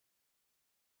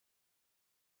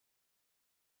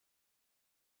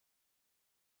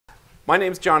My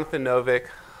name's Jonathan Novick.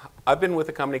 I've been with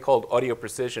a company called Audio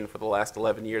Precision for the last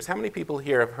 11 years. How many people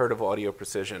here have heard of Audio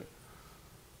Precision?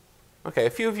 Okay,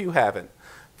 a few of you haven't.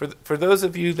 For those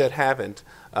of you that haven't,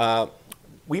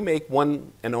 we make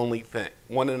one and only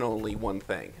one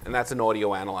thing, and that's an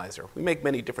audio analyzer. We make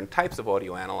many different types of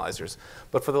audio analyzers,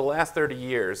 but for the last 30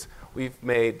 years, we've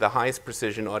made the highest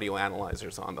precision audio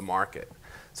analyzers on the market.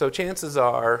 So chances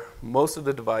are most of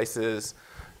the devices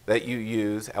that you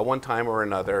use at one time or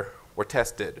another were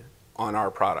tested on our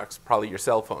products. Probably your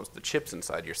cell phones, the chips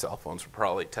inside your cell phones were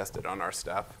probably tested on our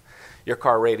stuff. Your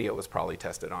car radio was probably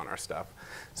tested on our stuff.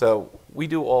 So we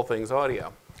do all things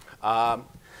audio.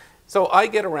 So I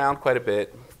get around quite a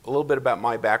bit. A little bit about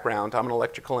my background. I'm an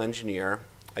electrical engineer.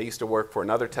 I used to work for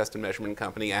another test and measurement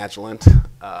company, Agilent,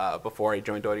 before I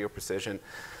joined Audio Precision.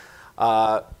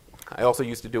 I also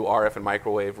used to do RF and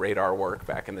microwave radar work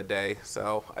back in the day.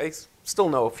 So I still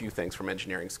know a few things from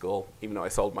engineering school, even though I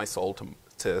sold my soul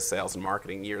to sales and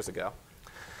marketing years ago.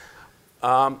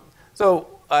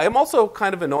 So I'm also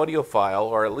kind of an audiophile,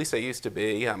 or at least I used to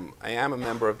be. I am a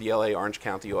member of the LA Orange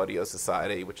County Audio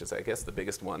Society, which is, I guess, the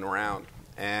biggest one around.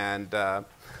 And I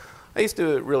used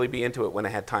to really be into it when I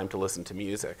had time to listen to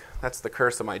music. That's the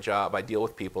curse of my job. I deal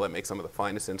with people that make some of the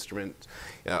finest instruments,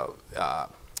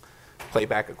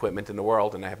 playback equipment in the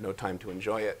world, and I have no time to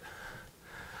enjoy it.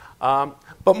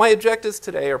 But my objectives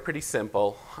today are pretty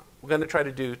simple. We're going to try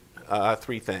to do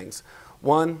three things.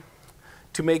 One,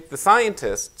 to make the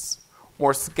scientists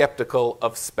more skeptical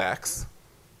of specs.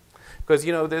 Because,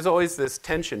 you know, there's always this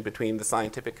tension between the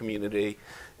scientific community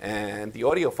and the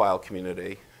audiophile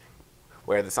community,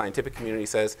 where the scientific community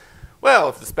says, well,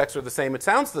 if the specs are the same, it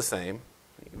sounds the same.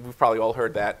 We've probably all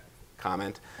heard that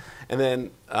comment. And then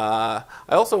I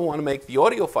also want to make the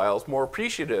audiophiles more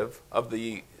appreciative of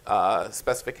the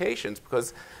specifications,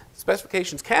 because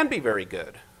specifications can be very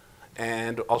good.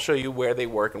 And I'll show you where they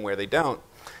work and where they don't.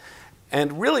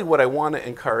 And really what I want to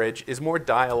encourage is more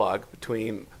dialogue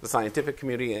between the scientific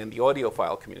community and the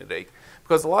audiophile community.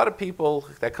 Because a lot of people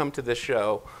that come to this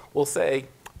show will say,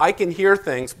 I can hear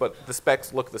things, but the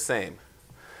specs look the same.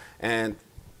 And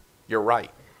you're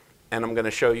right. And I'm going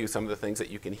to show you some of the things that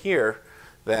you can hear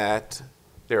that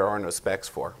there are no specs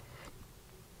for.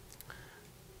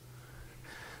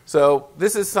 So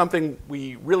this is something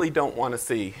we really don't want to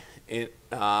see. You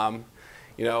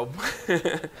know,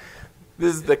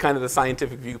 this is the kind of the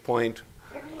scientific viewpoint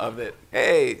of it.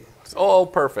 Hey, it's all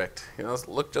perfect. You know,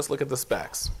 just look at the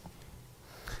specs.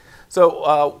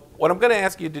 So what I'm going to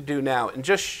ask you to do now, and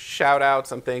just shout out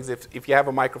some things. If you have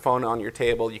a microphone on your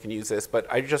table, you can use this. But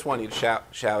I just want you to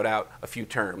shout out a few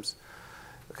terms.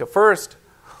 Okay, first,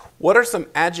 what are some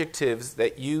adjectives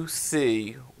that you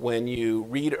see when you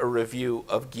read a review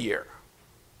of gear?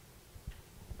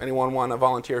 Anyone want to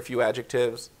volunteer a few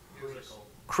adjectives? Musical.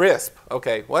 Crisp.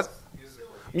 Okay. What?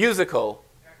 Musical.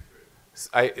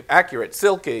 Accurate.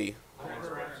 Silky.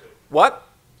 What?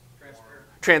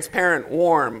 Transparent.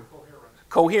 Warm.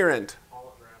 Coherent.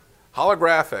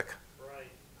 Holographic. Bright.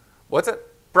 What's it?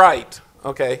 Bright.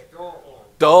 Okay.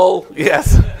 Dull.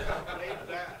 Yes. Laid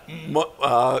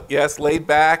back. Yes. Laid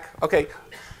back. Okay.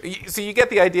 So you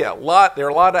get the idea. There are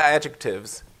a lot of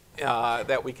adjectives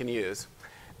that we can use.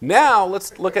 Now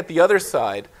let's look at the other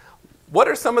side. What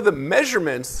are some of the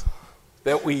measurements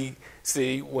that we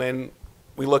see when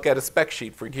we look at a spec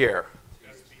sheet for gear?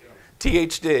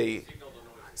 THD,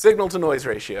 signal to noise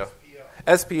ratio,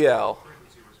 SPL,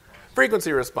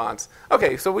 frequency response.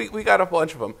 Okay, so we got a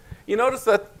bunch of them. You notice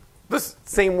that the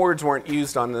same words weren't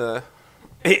used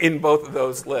in both of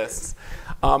those lists.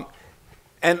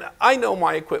 And I know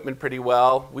my equipment pretty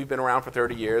well. We've been around for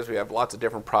 30 years. We have lots of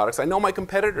different products. I know my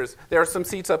competitors. There are some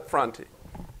seats up front.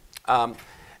 And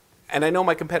I know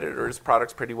my competitors'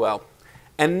 products pretty well.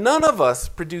 And none of us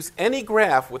produce any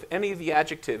graph with any of the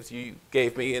adjectives you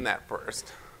gave me in that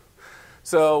first.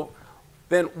 So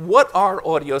then what are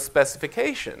audio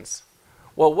specifications?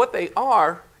 Well, what they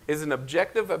are is an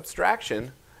objective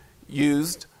abstraction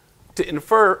used to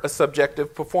infer a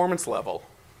subjective performance level.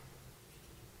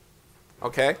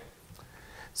 Okay?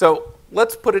 So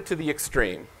let's put it to the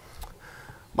extreme.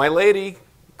 My lady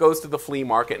goes to the flea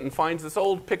market and finds this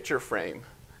old picture frame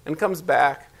and comes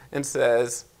back and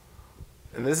says,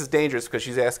 and this is dangerous because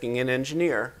she's asking an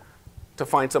engineer to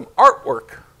find some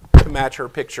artwork to match her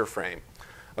picture frame.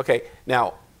 Okay,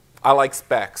 now I like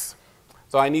specs.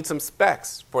 So I need some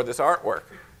specs for this artwork.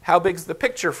 How big's the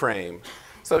picture frame?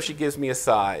 So she gives me a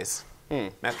size.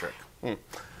 Metric.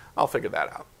 I'll figure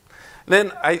that out.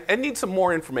 Then I need some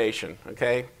more information,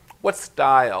 okay? What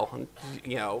style?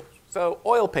 You know, So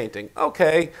oil painting,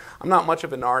 okay, I'm not much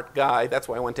of an art guy. That's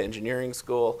why I went to engineering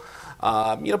school.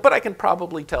 But I can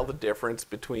probably tell the difference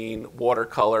between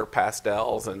watercolor,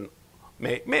 pastels, and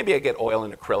maybe I get oil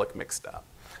and acrylic mixed up.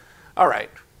 All right,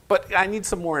 but I need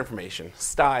some more information.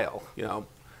 Style, it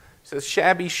says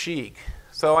shabby chic.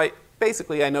 So I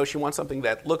know she wants something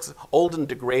that looks old and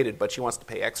degraded, but she wants to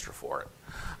pay extra for it.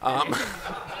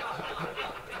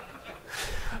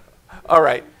 All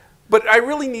right, but I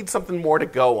really need something more to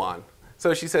go on.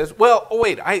 So she says, well, oh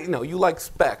wait, I know you like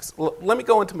specs. Let me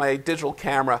go into my digital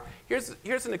camera. Here's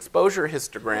an exposure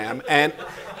histogram, and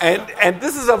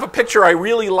this is of a picture I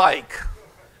really like.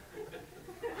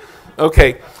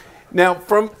 Okay, now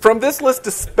from this list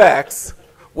of specs,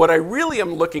 what I really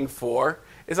am looking for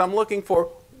is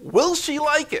will she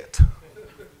like it?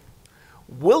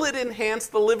 Will it enhance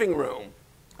the living room?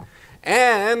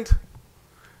 And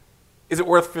is it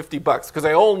worth $50? Because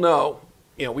we all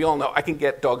know I can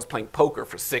get dogs playing poker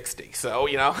for 60. So,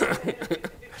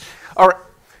 all right.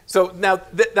 So now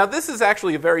this is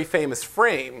actually a very famous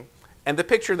frame, and the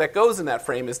picture that goes in that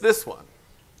frame is this one.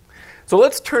 So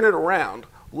let's turn it around.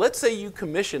 Let's say you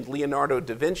commissioned Leonardo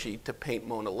da Vinci to paint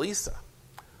Mona Lisa.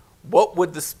 What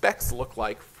would the specs look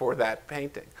like for that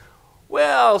painting?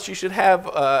 Well, she should have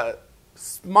a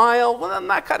smile. Well,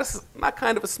 not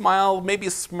kind of a smile, maybe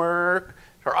a smirk.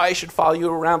 Her eyes should follow you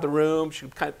around the room. She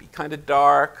would be kind of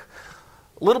dark.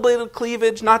 A little bit of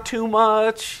cleavage, not too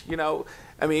much.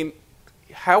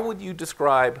 How would you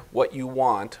describe what you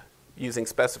want using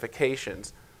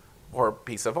specifications or a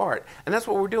piece of art? And that's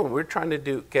what we're doing. We're trying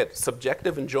to get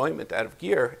subjective enjoyment out of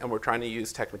gear, and we're trying to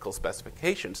use technical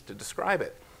specifications to describe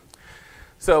it.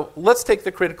 So let's take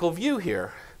the critical view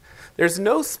here. There's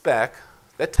no spec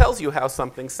that tells you how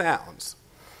something sounds.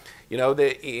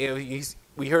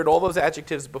 We heard all those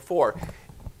adjectives before.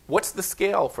 What's the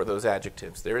scale for those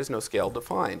adjectives? There is no scale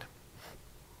defined.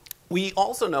 We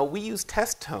also know we use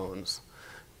test tones,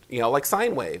 like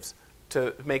sine waves,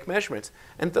 to make measurements.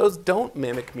 And those don't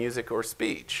mimic music or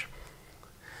speech.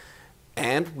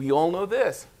 And we all know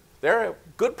this. There are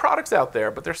good products out there,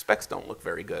 but their specs don't look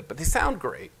very good. But they sound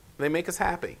great. They make us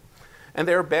happy. And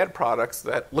there are bad products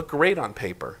that look great on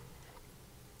paper.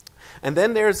 And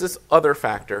then there's this other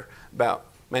factor about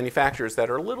manufacturers that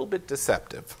are a little bit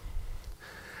deceptive.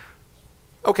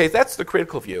 Okay, that's the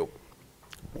critical view.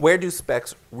 Where do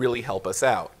specs really help us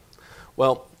out?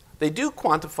 Well, they do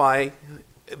quantify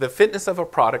the fitness of a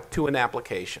product to an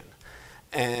application.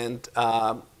 And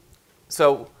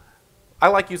so I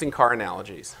like using car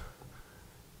analogies.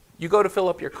 You go to fill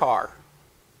up your car,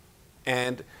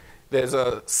 and there's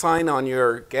a sign on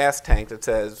your gas tank that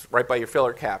says, right by your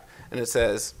filler cap, and it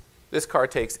says, this car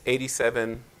takes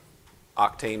 87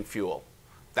 octane fuel.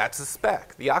 That's the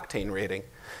spec, the octane rating.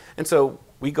 And so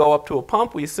we go up to a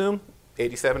pump, we assume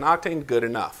 87 octane, good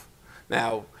enough.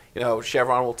 Now,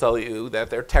 Chevron will tell you that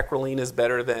their Tekraline is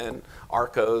better than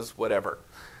Arco's, whatever.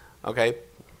 Okay?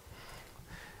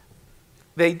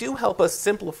 They do help us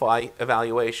simplify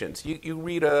evaluations. You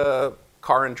read a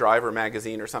Car and Driver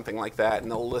magazine or something like that,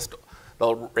 and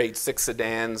they'll rate 6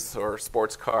 sedans or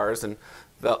sports cars, and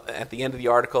at the end of the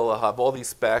article, they'll have all these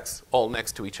specs all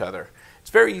next to each other. It's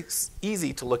very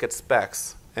easy to look at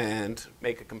specs and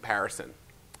make a comparison.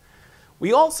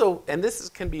 We also, and this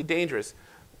can be dangerous,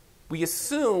 we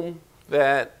assume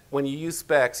that when you use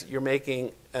specs, you're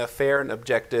making a fair and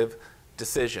objective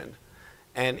decision.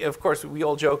 And of course, we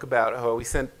all joke about how we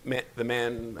sent the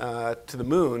man to the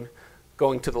moon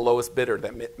going to the lowest bidder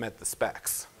that met the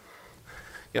specs.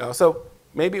 So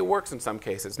maybe it works in some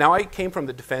cases. Now, I came from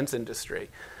the defense industry,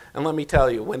 and let me tell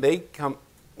you,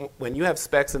 when you have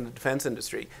specs in the defense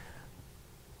industry,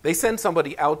 they send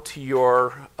somebody out to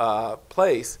your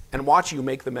place and watch you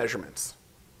make the measurements.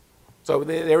 So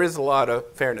there is a lot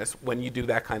of fairness when you do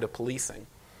that kind of policing.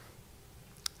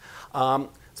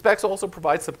 Specs also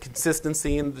provide some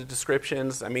consistency in the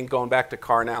descriptions. Going back to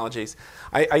car analogies,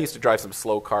 I used to drive some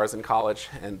slow cars in college,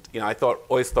 and I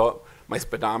always thought my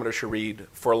speedometer should read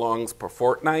furlongs per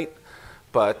fortnight,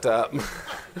 but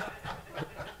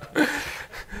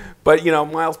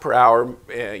miles per hour,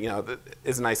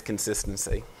 is a nice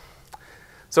consistency.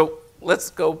 So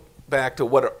let's go back to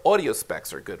what audio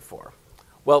specs are good for.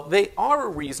 Well, they are a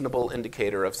reasonable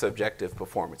indicator of subjective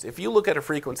performance. If you look at a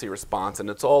frequency response and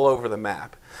it's all over the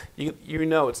map, you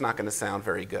know it's not going to sound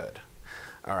very good.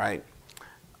 All right?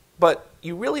 But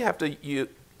you really have to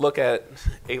look at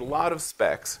a lot of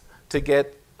specs to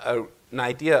get an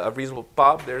idea of reasonable.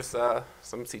 Bob, there's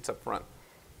some seats up front.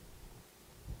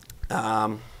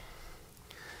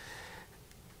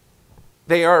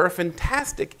 They are a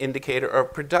fantastic indicator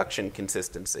of production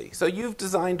consistency. So you've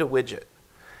designed a widget,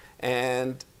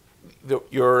 and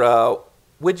your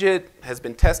widget has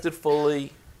been tested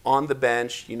fully on the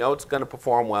bench. You know it's going to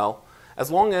perform well,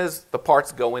 as long as the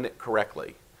parts go in it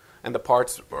correctly and the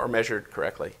parts are measured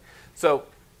correctly. So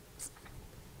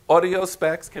audio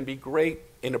specs can be great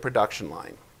in a production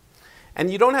line. And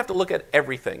you don't have to look at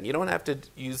everything. You don't have to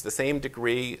use the same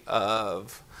degree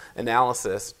of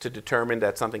analysis to determine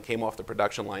that something came off the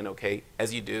production line okay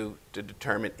as you do to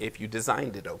determine if you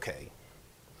designed it okay.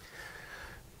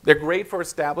 They're great for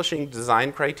establishing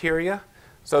design criteria.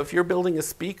 So if you're building a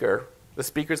speaker, the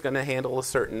speaker's going to handle a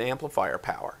certain amplifier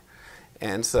power.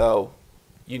 And so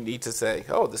you need to say,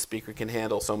 oh, the speaker can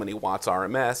handle so many watts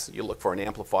RMS. You look for an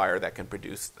amplifier that can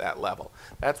produce that level.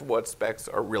 That's what specs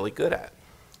are really good at.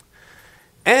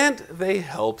 And they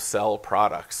help sell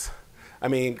products. I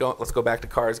mean, let's go back to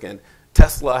cars again.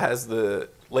 Tesla has the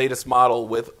latest model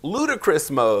with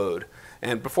ludicrous mode.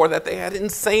 And before that, they had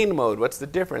insane mode. What's the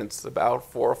difference? About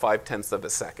 4 or 5/10 of a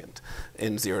second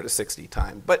in 0 to 60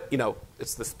 time. But, you know,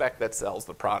 it's the spec that sells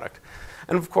the product.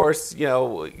 And, of course, you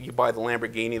know, you buy the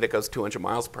Lamborghini that goes 200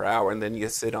 miles per hour, and then you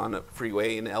sit on a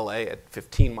freeway in LA at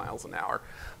 15 miles an hour.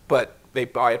 But they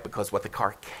buy it because what the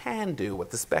car can do,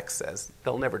 what the spec says.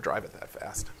 They'll never drive it that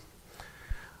fast.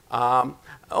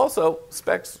 Also,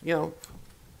 specs, you know,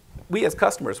 we as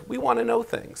customers, we want to know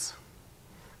things.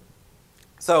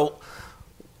 So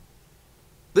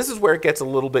this is where it gets a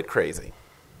little bit crazy.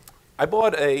 I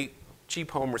bought a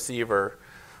cheap home receiver,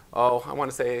 I want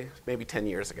to say maybe 10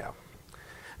 years ago.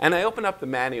 And I open up the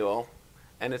manual,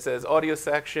 and it says audio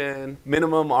section,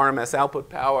 minimum RMS output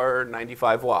power,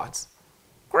 95 watts.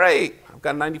 Great, I've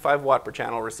got a 95 watt per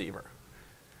channel receiver.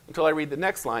 Until I read the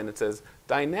next line, it says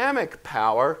dynamic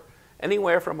power,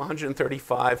 anywhere from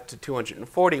 135 to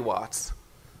 240 watts.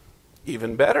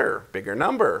 Even better, bigger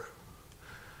number.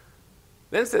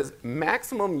 Then it says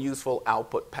maximum useful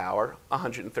output power,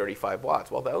 135 watts.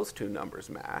 Well, those two numbers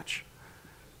match.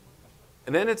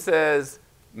 And then it says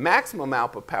maximum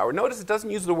output power. Notice it doesn't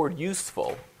use the word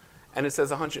useful, and it says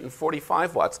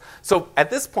 145 watts. So at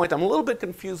this point, I'm a little bit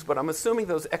confused, but I'm assuming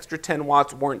those extra 10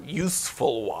 watts weren't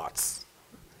useful watts.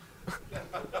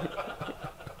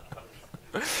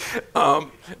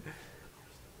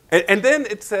 And then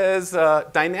it says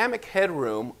dynamic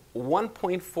headroom,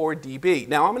 1.4 dB.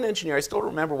 Now, I'm an engineer. I still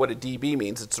remember what a dB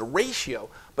means. It's a ratio,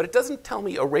 but it doesn't tell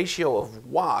me a ratio of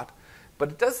watt, but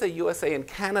it does say USA and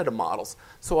Canada models.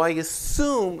 So I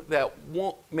assume that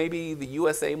maybe the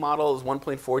USA model is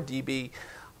 1.4 dB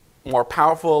more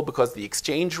powerful because the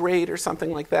exchange rate or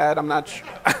something like that. I'm not sure.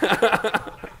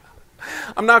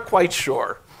 I'm not quite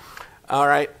sure. All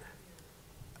right.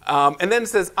 And then it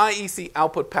says IEC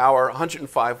output power,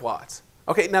 105 watts.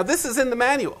 Okay, now this is in the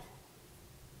manual.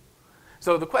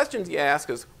 So the questions you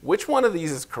ask is, which one of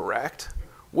these is correct?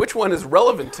 Which one is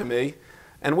relevant to me?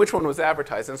 And which one was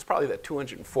advertised? And it's probably that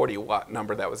 240 watt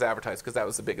number that was advertised because that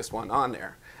was the biggest one on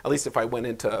there. At least if I went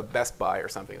into Best Buy or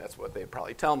something, that's what they'd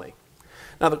probably tell me.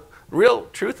 Now the real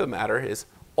truth of the matter is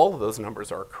all of those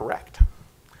numbers are correct.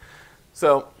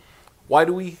 So why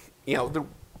do we, you know, the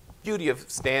beauty of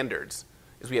standards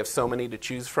is we have so many to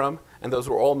choose from, and those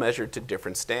were all measured to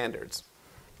different standards.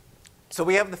 So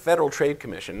we have the Federal Trade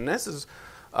Commission, and this is,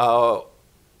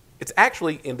 it's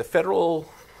actually in the federal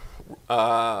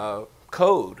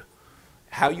code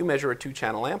how you measure a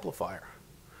two-channel amplifier.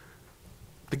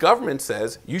 The government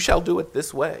says you shall do it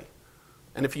this way,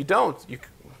 and if you don't, you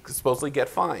could supposedly get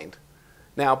fined.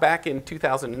 Now, back in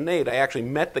 2008, I actually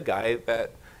met the guy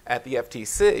that at the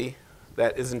FTC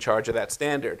that is in charge of that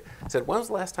standard. I said, when was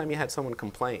the last time you had someone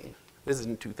complain? This is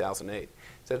in 2008. He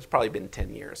said, it's probably been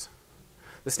 10 years.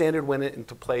 The standard went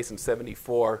into place in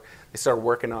 74. They started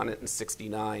working on it in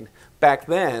 69. Back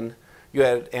then, you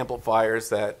had amplifiers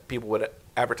that people would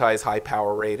advertise high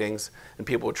power ratings, and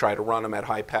people would try to run them at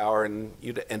high power, and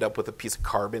you'd end up with a piece of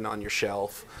carbon on your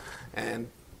shelf. And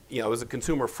you know, it was a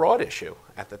consumer fraud issue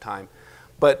at the time.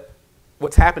 But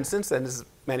what's happened since then is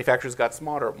manufacturers got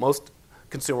smarter. Most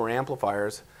consumer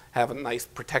amplifiers have nice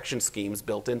protection schemes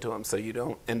built into them so you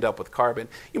don't end up with carbon.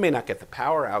 You may not get the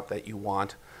power out that you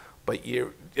want, but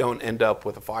you don't end up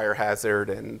with a fire hazard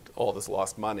and all this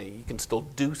lost money. You can still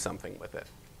do something with it.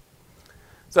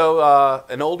 So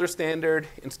an older standard,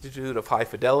 Institute of High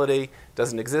Fidelity,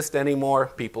 doesn't exist anymore.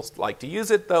 People like to use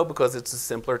it, though, because it's a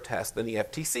simpler test than the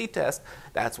FTC test.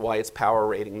 That's why its power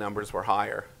rating numbers were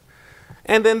higher.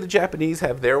 And then the Japanese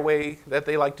have their way that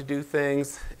they like to do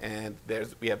things. And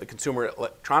we have the Consumer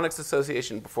Electronics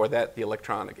Association. Before that, the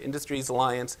Electronic Industries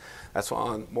Alliance. That's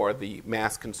on more of the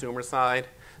mass consumer side.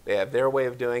 They have their way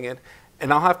of doing it.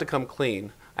 And I'll have to come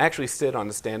clean. I actually sit on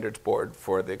the standards board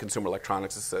for the Consumer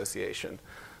Electronics Association.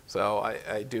 So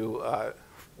I do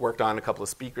worked on a couple of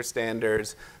speaker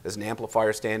standards. There's an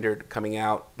amplifier standard coming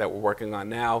out that we're working on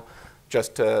now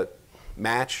just to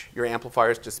match your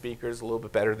amplifiers to speakers a little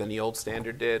bit better than the old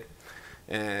standard did.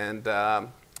 And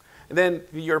then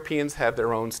the Europeans have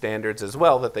their own standards as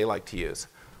well that they like to use.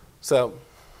 So,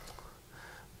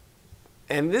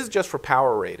 and this is just for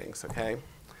power ratings, okay?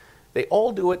 They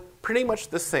all do it pretty much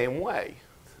the same way.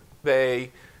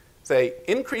 They say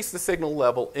increase the signal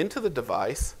level into the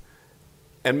device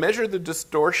and measure the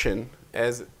distortion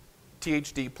as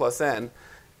THD plus N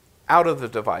out of the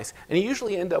device. And you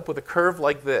usually end up with a curve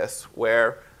like this,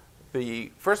 where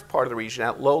the first part of the region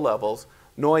at low levels,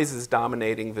 noise is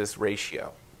dominating this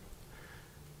ratio.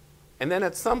 And then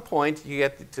at some point, you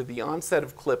get to the onset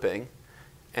of clipping,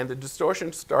 and the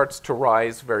distortion starts to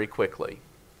rise very quickly.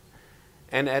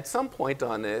 And at some point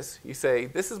on this, you say,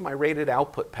 this is my rated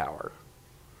output power.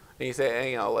 And you say,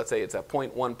 hey, let's say it's at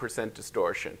 0.1%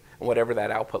 distortion. And whatever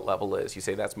that output level is, you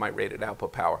say that's my rated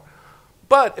output power.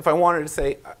 But if I wanted to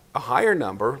say a higher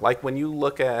number, like when you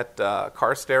look at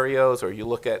car stereos, or you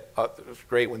look at, it was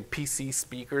great when PC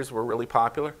speakers were really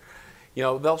popular,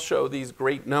 they'll show these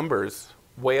great numbers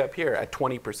way up here at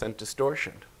 20%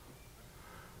 distortion.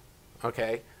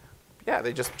 Okay? Yeah,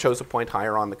 they just chose a point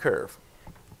higher on the curve.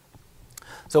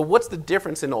 So what's the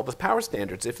difference in all the power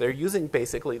standards if they're using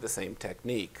basically the same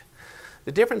technique?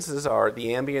 The differences are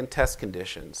the ambient test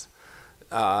conditions.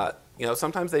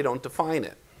 Sometimes they don't define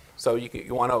it. So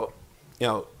you want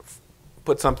to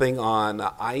put something on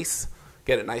ice,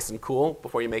 get it nice and cool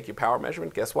before you make your power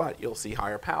measurement. Guess what? You'll see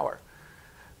higher power.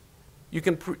 You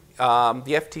can the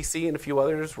FTC and a few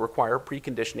others require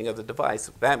preconditioning of the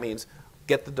device. That means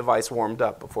get the device warmed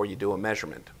up before you do a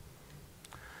measurement.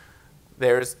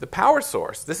 There's the power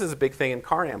source. This is a big thing in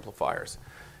car amplifiers.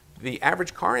 The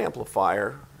average car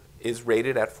amplifier is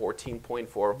rated at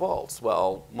 14.4 volts.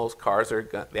 Well, most cars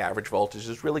the average voltage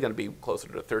is really going to be closer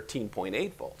to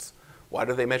 13.8 volts. Why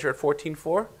do they measure at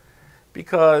 14.4?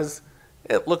 Because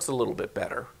it looks a little bit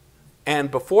better. And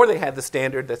before they had the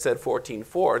standard that said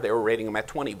 14.4, they were rating them at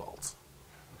 20 volts.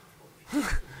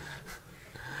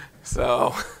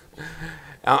 So,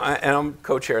 and I'm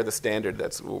co-chair of the standard.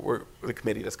 We're the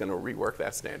committee that's going to rework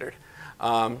that standard.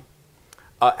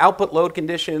 Output load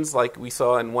conditions, like we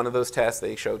saw in one of those tests,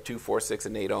 they showed 2, 4, 6,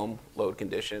 and 8 ohm load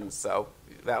conditions. So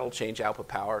that'll change output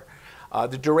power.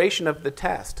 The duration of the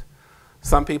test.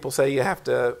 Some people say you have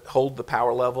to hold the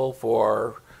power level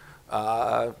for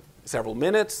several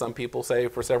minutes. Some people say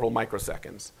for several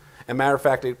microseconds. As a matter of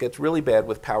fact, it gets really bad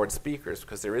with powered speakers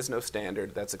because there is no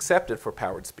standard that's accepted for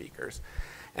powered speakers.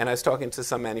 And I was talking to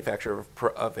some manufacturer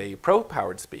of a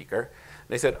pro-powered speaker, and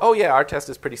they said, oh yeah, our test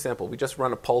is pretty simple. We just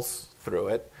run a pulse through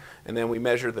it, and then we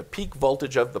measure the peak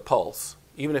voltage of the pulse,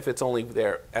 even if it's only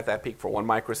there at that peak for 1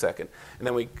 microsecond. And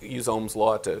then we use Ohm's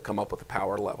law to come up with a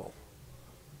power level.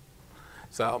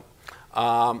 So,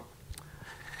 and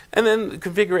then the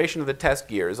configuration of the test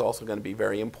gear is also going to be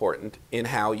very important in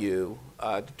how you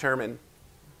determine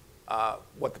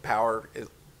what the power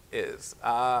is.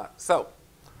 So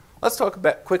let's talk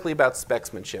quickly about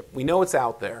specsmanship. We know it's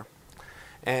out there.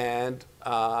 And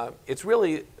it's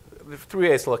really 3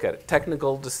 ways to look at it: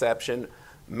 technical deception,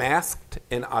 masked,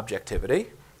 and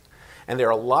objectivity. And there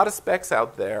are a lot of specs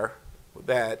out there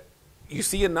that you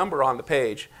see a number on the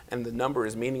page, and the number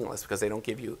is meaningless because they don't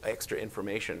give you extra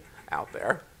information out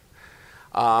there.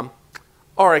 Or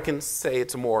I can say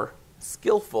it's a more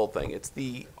skillful thing. It's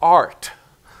the art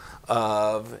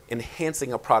of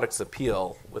enhancing a product's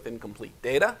appeal with incomplete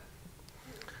data,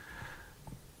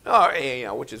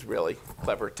 which is really a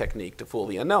clever technique to fool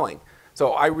the unknowing.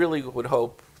 So I really would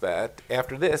hope that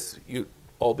after this, you'd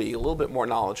all be a little bit more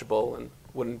knowledgeable and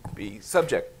wouldn't be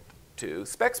subject to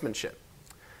specsmanship.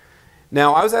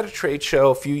 Now, I was at a trade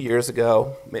show a few years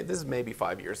ago. This is maybe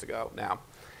 5 years ago now.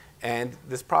 And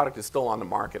this product is still on the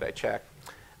market, I checked.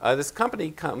 This company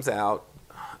comes out,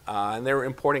 and they're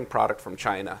importing product from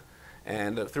China.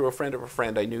 And through a friend of a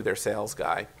friend, I knew their sales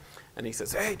guy. And he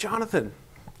says, hey, Jonathan,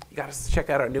 you got to check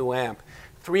out our new amp.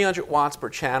 300 watts per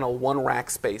channel, 1 rack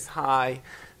space high.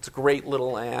 It's a great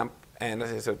little amp. And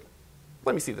I said,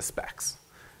 let me see the specs.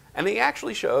 And they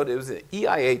actually showed it was an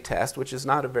EIA test, which is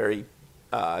not a very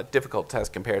difficult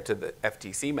test compared to the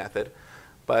FTC method.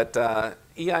 But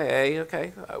EIA, okay,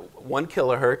 1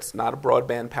 kilohertz, not a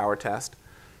broadband power test.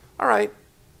 All right,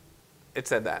 it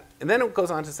said that. And then it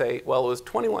goes on to say, well, it was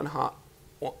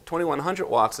 2100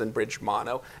 watts in bridge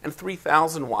mono and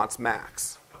 3000 watts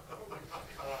max.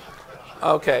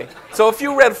 Okay, so a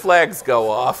few red flags go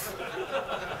off.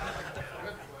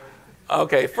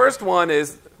 Okay, first one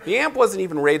is the amp wasn't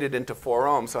even rated into 4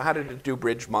 ohms, so how did it do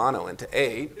bridge mono into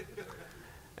 8?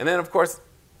 And then, of course,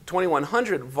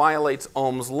 2100 violates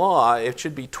Ohm's law. It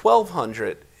should be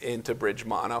 1200 into bridge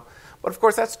mono. But of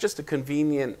course, that's just a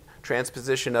convenient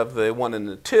transposition of the 1 and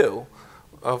the 2,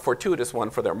 a fortuitous one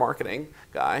for their marketing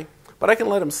guy. But I can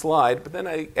let him slide. But then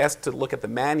I asked to look at the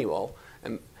manual,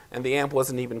 and the amp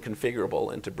wasn't even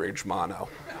configurable into bridge mono.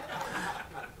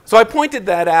 So I pointed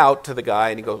that out to the guy,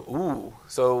 and he goes, ooh.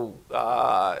 So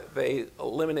they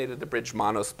eliminated the bridge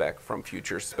mono spec from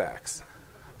future specs.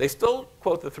 They still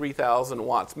quote the 3,000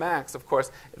 watts max. Of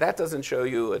course, that doesn't show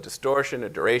you a distortion, a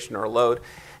duration, or a load.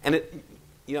 And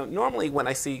normally when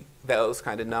I see those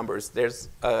kind of numbers, there's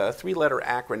a 3-letter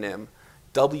acronym,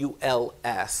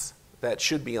 WLS, that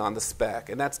should be on the spec.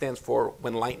 And that stands for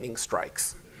when lightning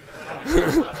strikes.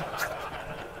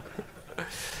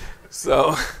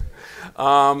 So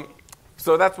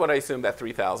that's what I assume that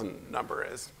 3,000 number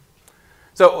is.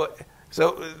 So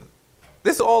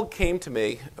this all came to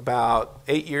me about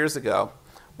 8 years ago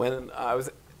when I was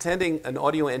attending an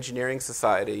Audio Engineering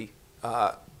Society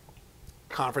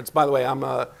conference. By the way,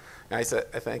 I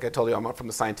think I told you I'm from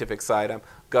the scientific side. I'm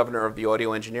governor of the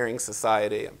Audio Engineering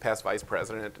Society. I'm past vice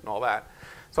president and all that.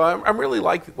 So I really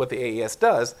like what the AES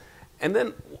does. And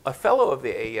then a fellow of the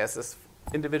AES, this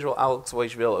individual Alex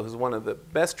Wojtila, who's one of the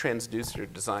best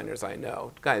transducer designers I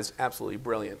know. The guy is absolutely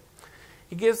brilliant.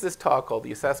 He gives this talk called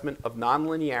The Assessment of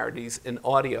Nonlinearities in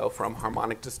Audio from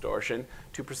Harmonic Distortion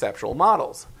to Perceptual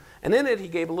Models. And in it, he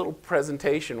gave a little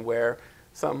presentation where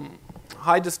some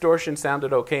high distortion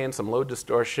sounded okay and some low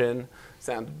distortion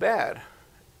sounded bad.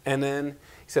 And then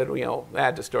he said,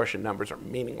 bad distortion numbers are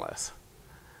meaningless.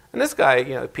 And this guy,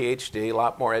 PhD, a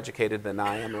lot more educated than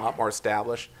I am, a lot more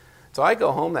established. So I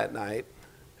go home that night,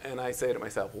 and I say to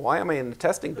myself, why am I in the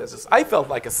testing business? I felt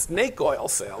like a snake oil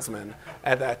salesman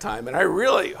at that time, and I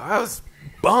was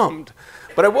bummed.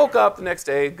 But I woke up the next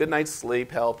day, good night's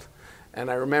sleep helped, and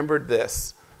I remembered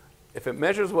this. If it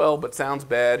measures well but sounds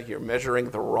bad, you're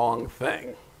measuring the wrong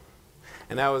thing.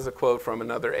 And that was a quote from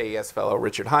another AES fellow,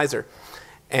 Richard Heiser.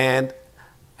 And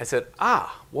I said,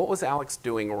 what was Alex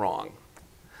doing wrong?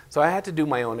 So I had to do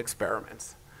my own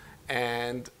experiments.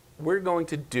 And we're going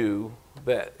to do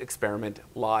that experiment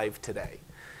live today.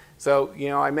 So,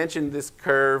 I mentioned this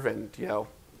curve, and,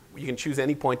 you can choose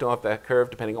any point off that curve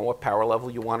depending on what power level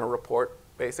you want to report,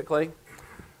 basically.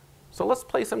 So let's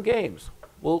play some games.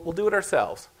 We'll do it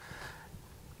ourselves.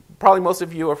 Probably most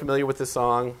of you are familiar with this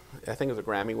song. I think it was a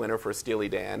Grammy winner for Steely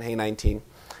Dan, Hey 19.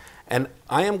 And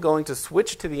I am going to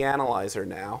switch to the analyzer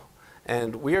now,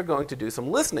 and we are going to do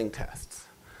some listening tests.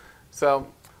 So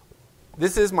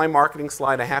this is my marketing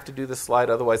slide. I have to do this slide,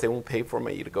 otherwise they won't pay for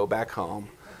me to go back home.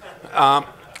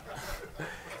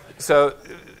 So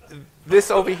this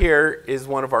over here is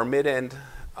one of our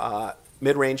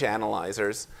mid-range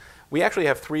analyzers. We actually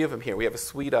have 3 of them here. We have a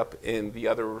suite up in the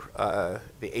other,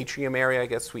 the atrium area, I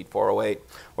guess, suite 408,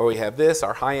 where we have this,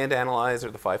 our high-end analyzer,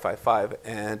 the 555,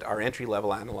 and our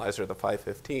entry-level analyzer, the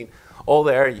 515. All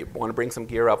there. You want to bring some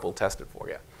gear up, we'll test it for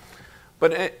you.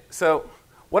 But so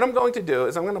what I'm going to do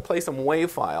is I'm going to play some wave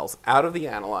files out of the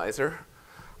analyzer.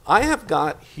 I have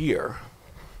got here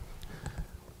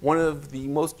one of the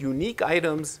most unique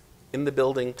items in the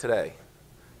building today.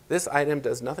 This item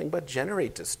does nothing but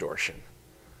generate distortion.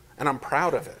 And I'm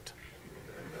proud of it.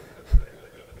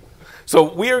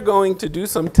 So we are going to do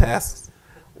some tests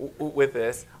with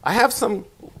this. I have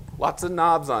lots of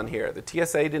knobs on here. The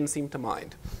TSA didn't seem to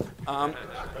mind.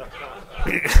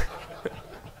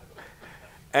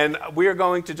 And we are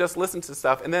going to just listen to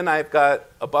stuff. And then I've got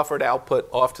a buffered output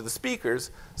off to the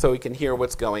speakers so we can hear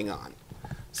what's going on.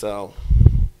 So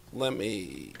let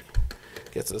me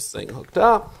get this thing hooked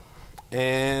up.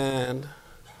 And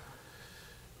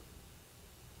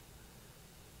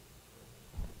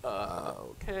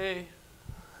okay.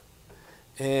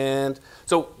 And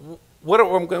so what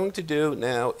I'm going to do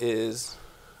now is,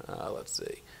 let's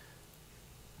see.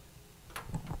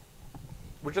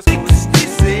 We're just going to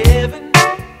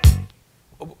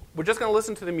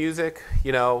listen to the music.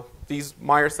 These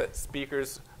Meyer set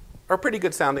speakers are pretty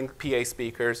good sounding PA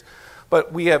speakers,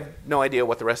 but we have no idea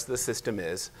what the rest of the system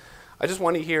is. I just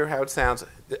want to hear how it sounds.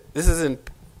 This is in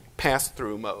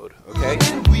pass-through mode, okay?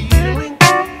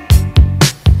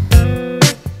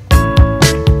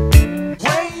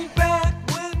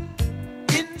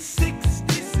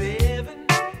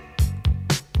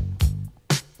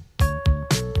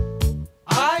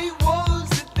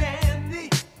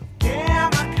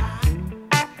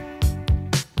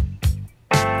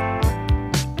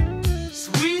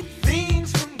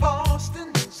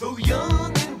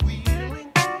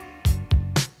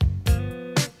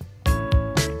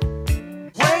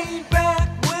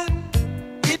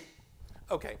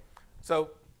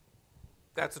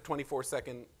 that's a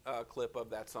 24-second clip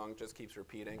of that song, just keeps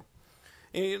repeating.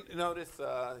 And you notice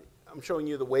I'm showing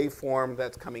you the waveform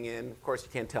that's coming in. Of course, you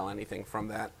can't tell anything from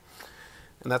that.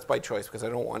 And that's by choice because I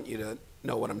don't want you to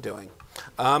know what I'm doing.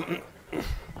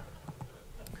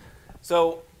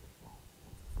 So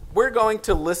we're going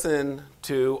to listen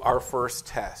to our first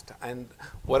test. And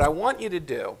what I want you to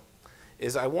do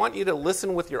is I want you to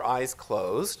listen with your eyes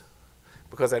closed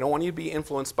because I don't want you to be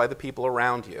influenced by the people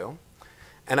around you.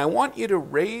 And I want you to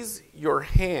raise your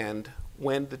hand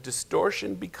when the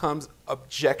distortion becomes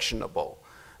objectionable.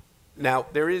 Now,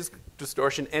 there is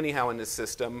distortion anyhow in this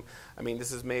system. I mean,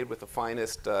 this is made with the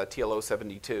finest TLO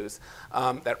 72s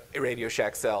that Radio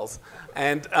Shack sells.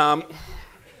 And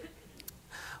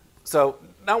so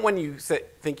not when you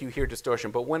think you hear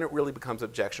distortion, but when it really becomes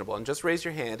objectionable. And just raise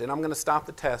your hand, and I'm going to stop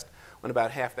the test when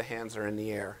about half the hands are in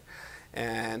the air.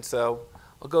 And so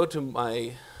I'll go to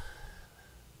my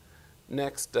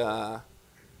next, let's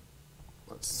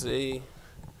see.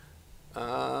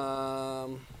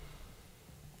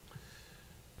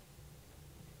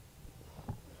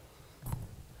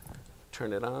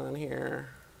 Turn it on here.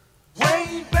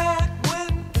 Way back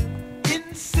when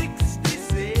in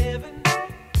 67.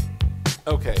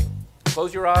 Okay,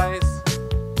 close your eyes.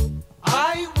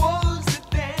 I was a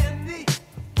dandy,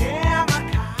 yeah, my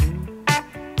kind.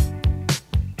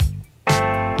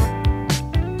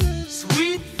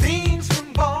 Sweet things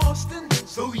from Boston,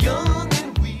 so young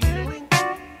and wheeling.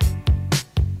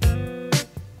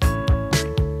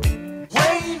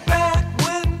 Way back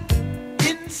when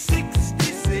in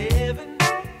 67.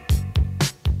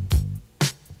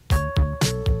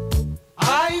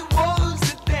 I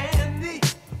was a dandy,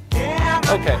 yeah,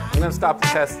 my Okay, I'm going to stop the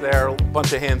test there. A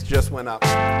bunch of hands just went up.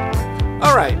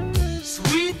 All right.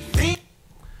 sweet thing.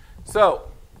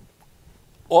 So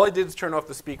all I did is turn off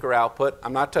the speaker output.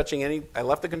 I'm not touching any. I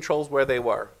left the controls where they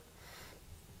were.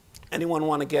 Anyone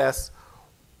want to guess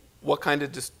what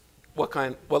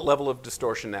level of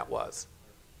distortion that was?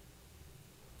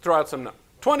 Throw out some.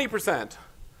 20%.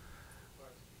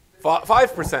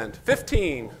 5%.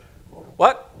 15.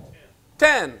 What?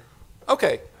 10.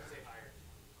 Okay.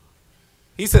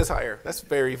 He says higher. That's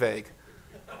very vague.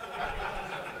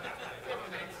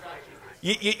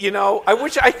 You know, I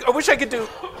wish I could do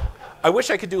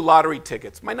lottery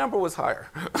tickets. My number was higher.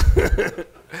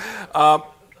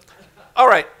 All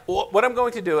right. Well, what I'm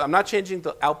going to do, I'm not changing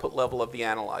the output level of the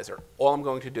analyzer. All I'm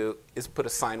going to do is put a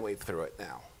sine wave through it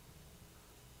now.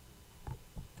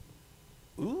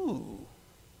 Ooh,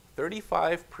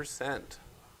 35%.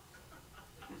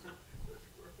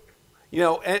 You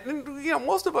know, and you know,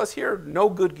 most of us here know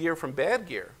good gear from bad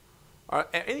gear. Are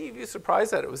any of you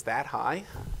surprised that it was that high?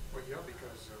 Well, yeah,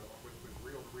 because with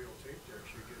reel-to-reel tape decks,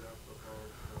 you get up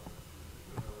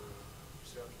about 0.7%.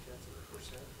 It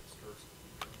starts to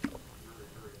become very,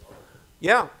 very low.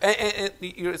 Yeah,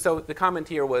 and so the comment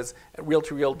here was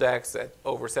reel-to-reel decks at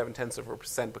over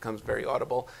 0.7% becomes very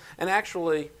audible. And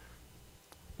actually,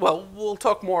 well, we'll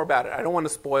talk more about it. I don't want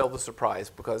to spoil the surprise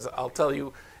because I'll tell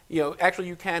you, actually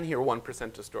you can hear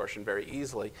 1% distortion very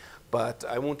easily, but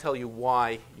I won't tell you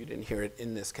why you didn't hear it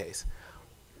in this case.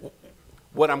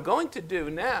 What I'm going to do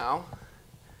now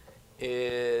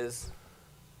is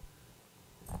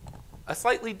a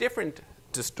slightly different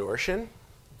distortion.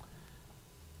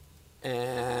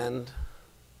 And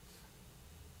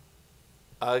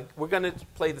we're going to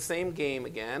play the same game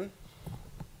again.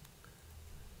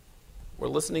 We're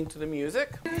listening to the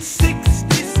music.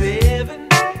 67.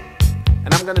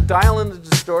 And I'm going to dial in the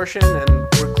distortion and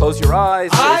close your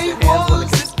eyes, raise your hands when it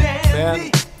gets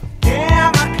bad.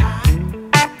 Yeah, my kind.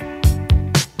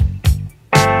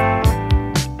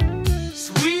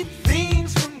 Sweet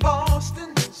things from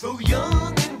Boston, so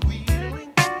young and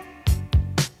wheeling.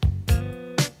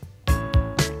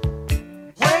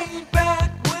 Way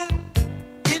back when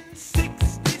in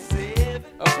 67.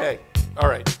 Okay, all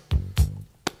right.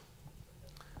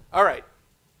 All right.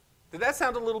 Did that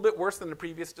sound a little bit worse than the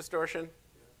previous distortion?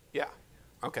 Yeah.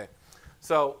 Okay.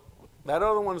 So that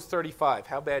other one was 35.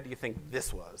 How bad do you think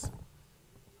this was?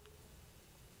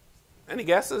 Any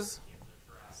guesses?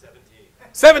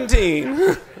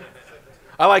 17.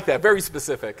 I like that. Very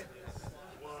specific.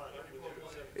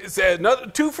 It's another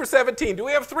 2 for 17. Do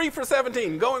we have 3 for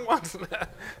 17? Going once.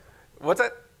 What's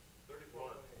that?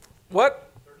 34.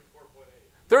 What?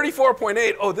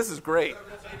 34.8. Oh, this is great.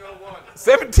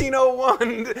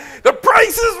 1701. The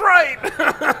price is right.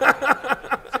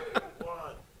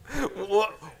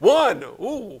 One.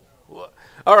 Ooh.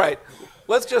 All right.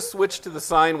 Let's just switch to the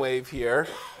sine wave here.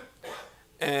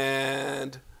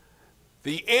 And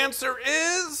the answer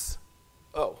is,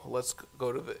 let's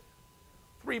go to the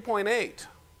 3.8.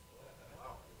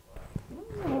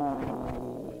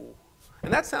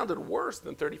 And that sounded worse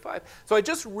than 35. So I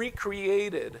just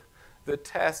recreated the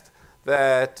test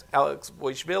that Alex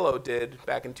Wojcicki did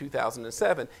back in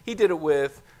 2007. He did it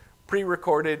with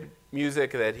pre-recorded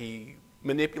music that he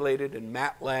manipulated in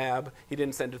MATLAB. He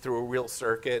didn't send it through a real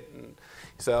circuit. And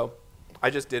so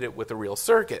I just did it with a real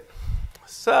circuit.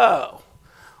 So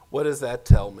what does that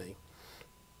tell me?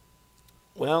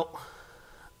 Well,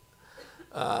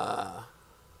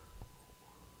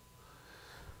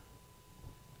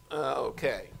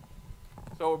 okay.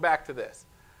 So we're back to this.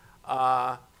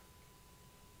 Well,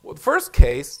 the first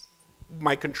case,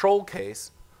 my control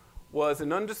case, was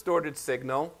an undistorted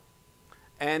signal.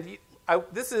 And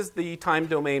this is the time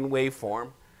domain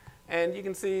waveform. And you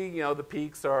can see, the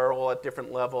peaks are all at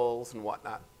different levels and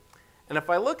whatnot. And if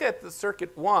I look at the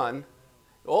circuit 1,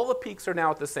 all the peaks are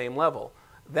now at the same level.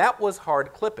 That was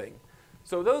hard clipping.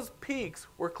 So those peaks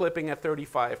were clipping at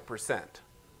 35%.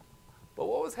 But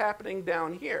what was happening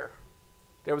down here?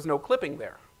 There was no clipping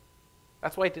there.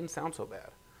 That's why it didn't sound so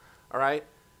bad. All right?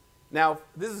 Now,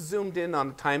 this is zoomed in on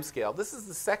the time scale. This is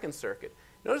the second circuit.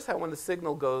 Notice how when the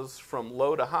signal goes from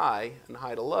low to high and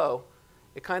high to low,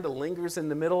 it kind of lingers in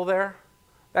the middle there.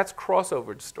 That's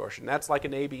crossover distortion. That's like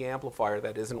an AB amplifier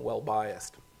that isn't well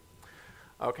biased.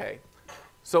 Okay,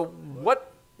 so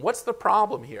what's the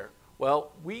problem here?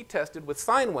 Well, we tested with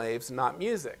sine waves, not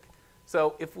music.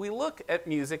 So if we look at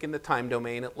music in the time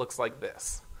domain, it looks like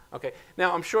this. Okay,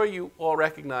 now I'm sure you all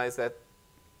recognize that,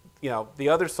 the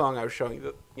other song I was showing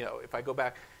you, if I go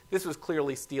back, this was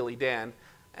clearly Steely Dan,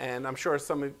 and I'm sure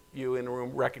some of you in the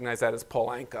room recognize that as Paul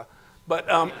Anka. But,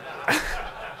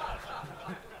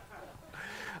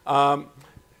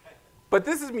 but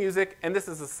this is music, and this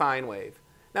is a sine wave.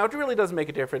 Now, it really doesn't make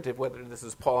a difference if whether this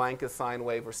is Paul Anka's sine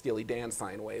wave or Steely Dan's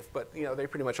sine wave, but they're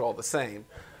pretty much all the same.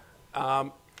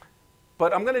 But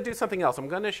I'm going to do something else. I'm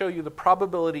going to show you the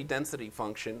probability density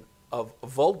function of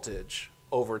voltage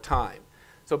over time.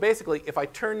 So basically, if I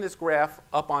turn this graph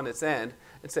up on its end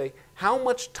and say, how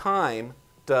much time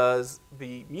does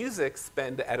the music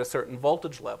spend at a certain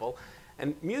voltage level?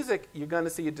 And music, you're going to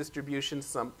see a distribution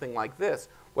something like this,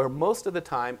 where most of the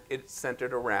time it's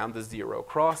centered around the zero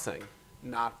crossing,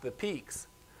 not the peaks.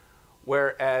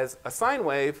 Whereas a sine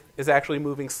wave is actually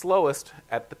moving slowest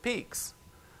at the peaks.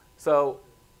 So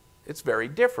it's very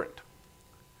different.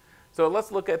 So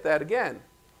let's look at that again.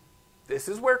 This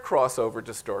is where crossover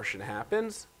distortion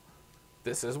happens.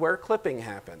 This is where clipping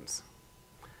happens.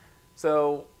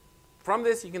 So from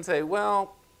this you can say,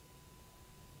 well,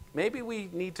 maybe we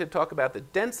need to talk about the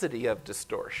density of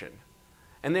distortion.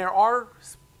 And there are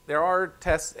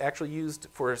tests actually used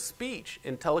for speech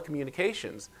in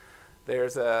telecommunications.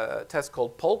 There's a test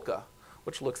called Polka,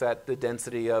 which looks at the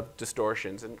density of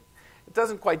distortions. And it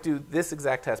doesn't quite do this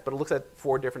exact test, but it looks at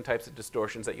 4 different types of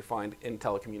distortions that you find in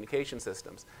telecommunication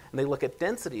systems. And they look at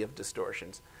density of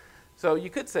distortions. So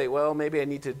you could say, well, maybe I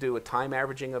need to do a time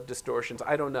averaging of distortions.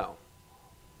 I don't know.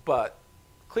 But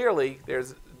clearly,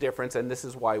 there's a difference, and this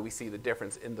is why we see the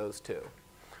difference in those two.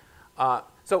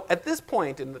 So at this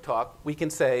point in the talk, we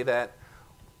can say that,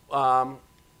 oh,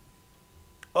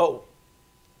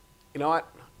 you know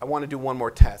what? I want to do one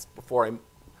more test before I...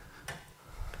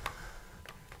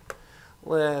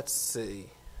 Let's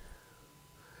see.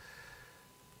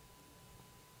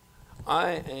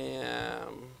 I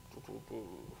am...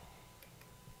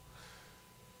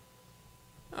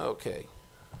 Okay.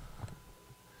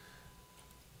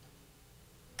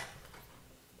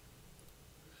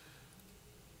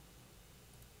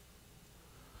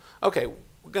 Okay,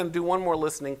 we're going to do one more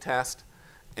listening test,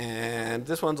 and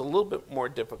this one's a little bit more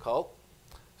difficult.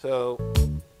 So,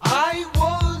 I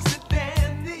was a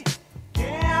dandy,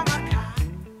 yeah, my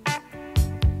kind.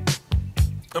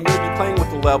 I'm going to be playing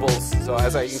with the levels, so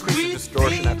as I increase the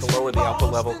distortion, I have to lower the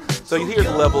output level. So you hear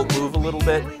the level move a little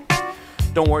bit.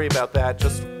 Don't worry about that.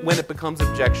 Just when it becomes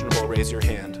objectionable, raise your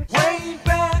hand. Way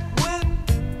back when,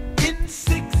 in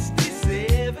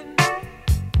 67,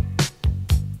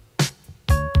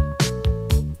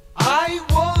 I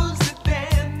was a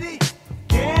dandy,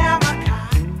 yeah, my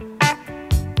kind.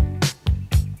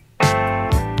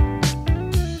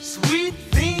 Sweet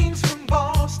things from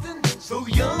Boston, so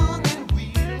young and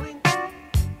wheeling.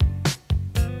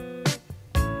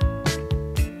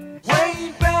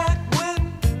 Way back when,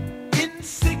 in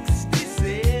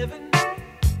 67.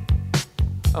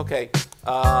 Okay.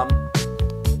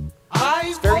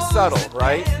 It's very subtle,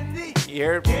 right?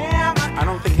 Here, I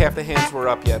don't think half the hands were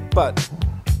up yet, but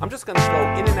I'm just going to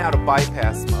go in and out of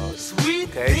bypass mode.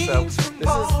 Okay, so this is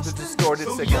the distorted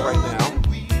signal right now.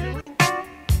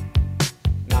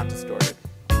 Not distorted.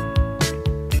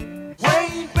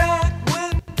 Way back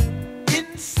when,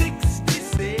 in 67.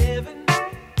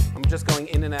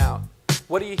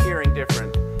 What are you hearing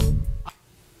different?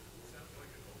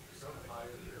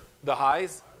 The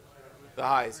highs? The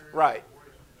highs, right.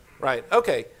 Right,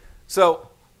 okay. So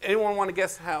anyone want to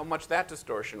guess how much that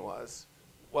distortion was?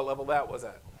 What level that was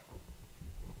at?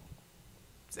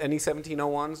 Any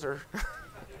 1701s or?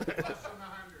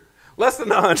 Less than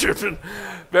 100.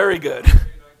 Very good.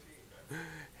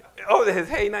 Oh, it has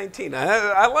Hey 19.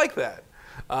 I like that.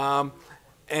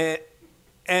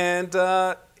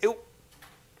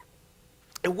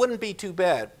 It wouldn't be too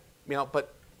bad, you know,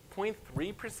 but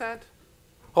 0.3%?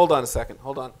 Hold on a second.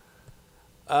 Hold on.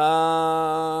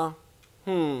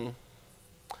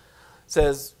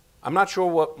 Says, I'm not sure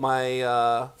what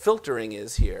my filtering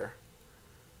is here.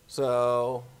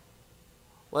 So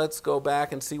let's go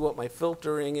back and see what my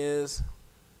filtering is.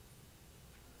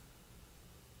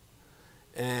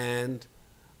 And,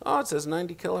 it says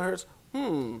 90 kilohertz.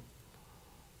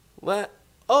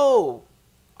 Oh,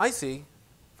 I see.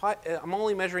 I'm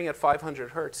only measuring at 500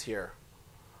 hertz here.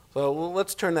 So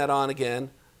let's turn that on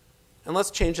again. And let's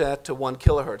change that to 1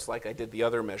 kilohertz like I did the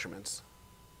other measurements.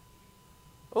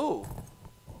 Oh,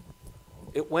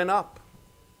 it went up.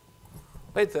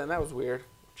 Wait then, that was weird.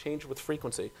 Change with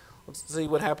frequency. Let's see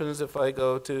what happens if I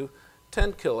go to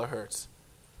 10 kilohertz.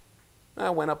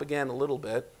 That went up again a little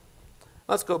bit.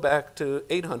 Let's go back to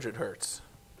 800 hertz.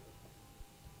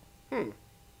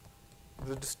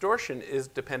 The distortion is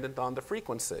dependent on the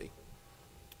frequency.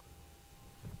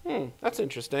 That's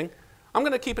interesting. I'm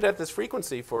going to keep it at this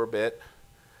frequency for a bit,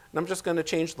 and I'm just going to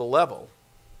change the level.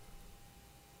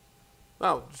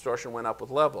 Oh, distortion went up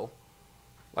with level,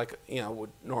 like it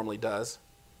normally does.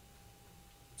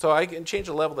 So I can change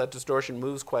the level. That distortion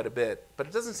moves quite a bit, but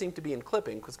it doesn't seem to be in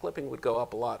clipping, because clipping would go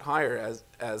up a lot higher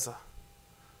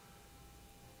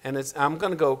and I'm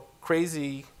going to go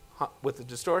crazy with the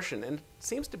distortion, and it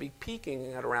seems to be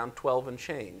peaking at around 12 and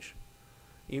change,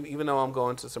 even though I'm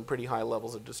going to some pretty high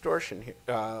levels of distortion here,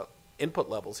 input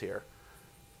levels here.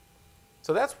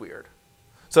 So that's weird.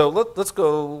 So let's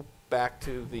go back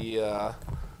to the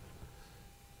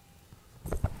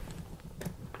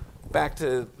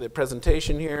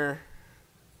presentation here.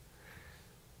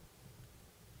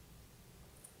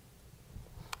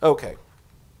 Okay.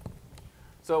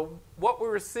 So what we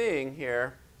were seeing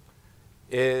here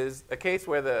is a case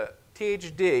where the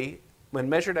THD, when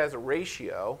measured as a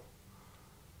ratio,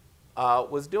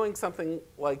 was doing something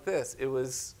like this. It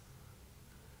was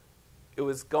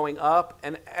going up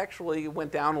and actually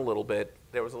went down a little bit.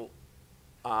 There was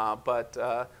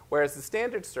whereas the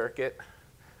standard circuit,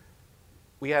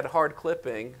 we had hard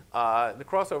clipping. The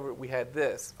crossover, we had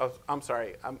this. Oh, I'm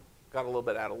sorry, I got a little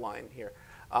bit out of line here.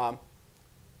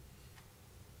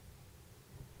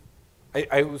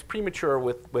 I was premature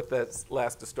with that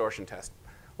last distortion test.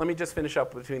 Let me just finish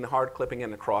up between the hard clipping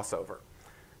and the crossover.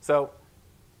 So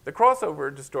the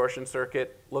crossover distortion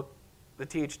circuit the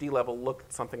THD level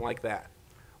looked something like that,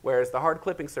 whereas the hard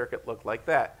clipping circuit looked like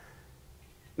that.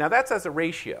 Now that's as a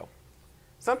ratio.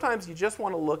 Sometimes you just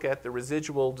want to look at the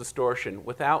residual distortion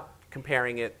without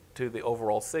comparing it to the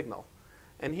overall signal.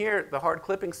 And here the hard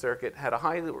clipping circuit had a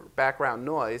high background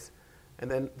noise,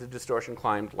 and then the distortion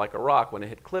climbed like a rock when it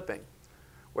hit clipping.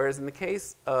 Whereas in the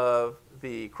case of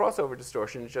the crossover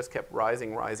distortion, it just kept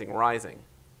rising, rising, rising.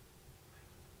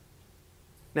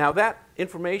 Now that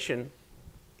information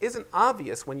isn't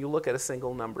obvious when you look at a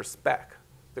single number spec.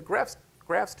 The graphs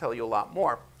tell you a lot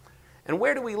more. And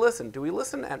where do we listen? Do we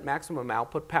listen at maximum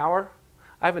output power?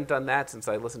 I haven't done that since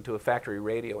I listened to a factory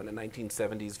radio in a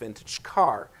 1970s vintage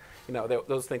car.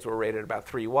 Those things were rated about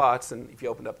 3 watts, and if you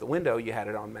opened up the window, you had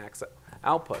it on max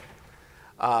output.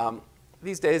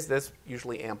 These days, there's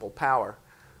usually ample power.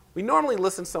 We normally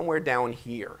listen somewhere down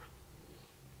here,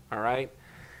 all right?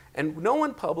 And no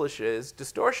one publishes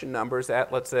distortion numbers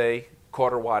at, let's say,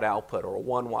 quarter-watt output or a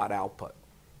 1-watt output.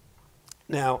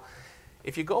 Now,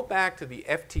 if you go back to the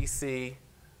FTC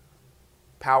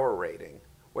power rating,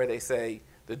 where they say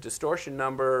the distortion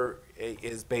number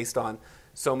is based on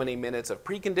so many minutes of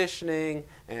preconditioning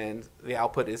and the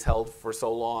output is held for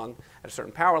so long at a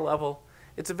certain power level,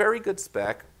 it's a very good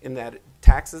spec in that it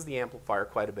taxes the amplifier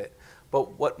quite a bit.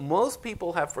 But what most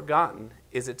people have forgotten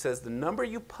is it says the number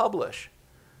you publish,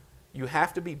 you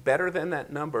have to be better than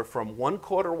that number from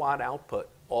 1/4 watt output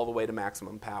all the way to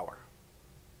maximum power.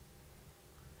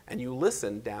 And you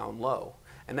listen down low.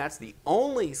 And that's the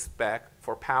only spec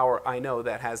for power I know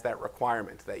that has that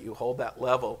requirement, that you hold that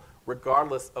level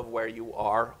regardless of where you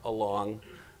are along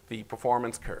the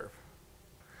performance curve.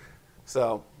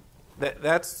 So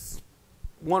that's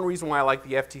one reason why I like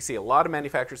the FTC. A lot of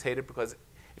manufacturers hate it because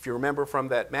if you remember from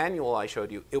that manual I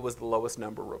showed you, it was the lowest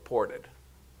number reported.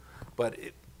 But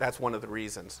that's one of the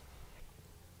reasons.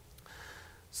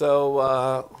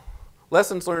 So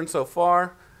lessons learned so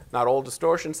far, not all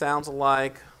distortion sounds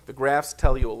alike. The graphs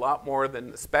tell you a lot more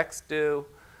than the specs do.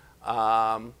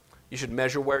 You should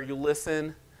measure where you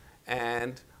listen.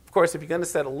 And of course, if you're going to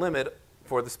set a limit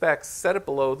for the specs, set it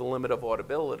below the limit of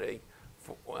audibility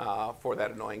for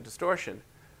that annoying distortion.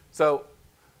 So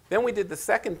then we did the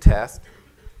second test,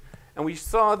 and we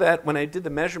saw that when I did the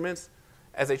measurements,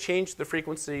 as I changed the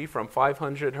frequency from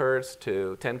 500 hertz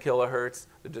to 10 kilohertz,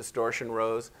 the distortion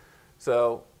rose.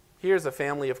 So here's a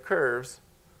family of curves,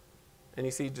 and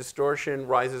you see distortion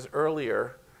rises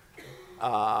earlier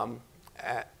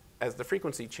as the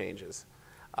frequency changes.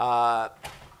 And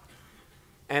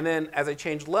then as I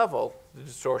change level, the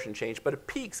distortion changed, but it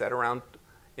peaks at around,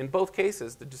 in both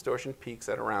cases, the distortion peaks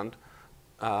at around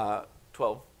 12%.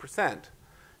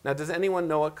 Now, does anyone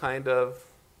know what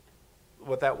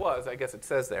that was? I guess it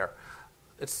says there.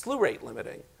 It's slew rate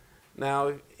limiting.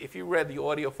 Now, if you read the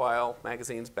audiophile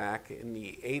magazines back in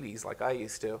the 80s, like I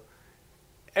used to,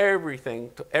 every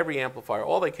amplifier,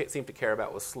 all they seemed to care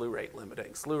about was slew rate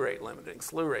limiting, slew rate limiting,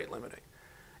 slew rate limiting.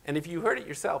 And if you heard it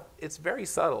yourself, it's very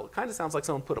subtle. It kind of sounds like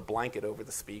someone put a blanket over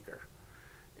the speaker.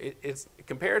 It's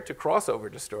compared to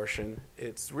crossover distortion,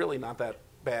 it's really not that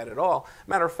bad at all.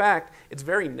 Matter of fact, it's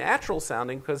very natural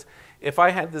sounding, because if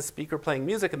I had this speaker playing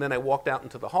music and then I walked out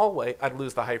into the hallway, I'd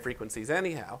lose the high frequencies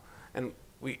anyhow. And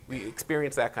we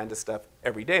experience that kind of stuff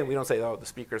every day. We don't say, oh, the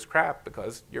speaker's crap,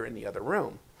 because you're in the other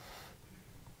room.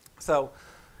 So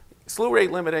slew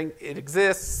rate limiting, it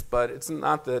exists, but it's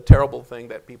not the terrible thing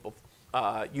that people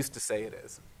used to say it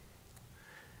is.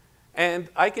 And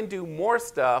I can do more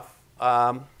stuff.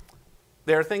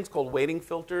 There are things called weighting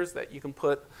filters that you can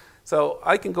put. So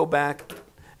I can go back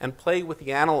and play with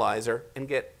the analyzer and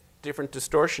get different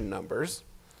distortion numbers.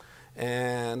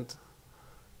 And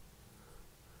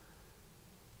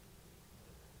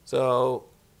so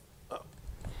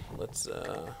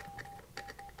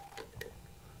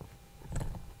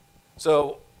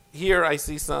so here I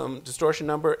see some distortion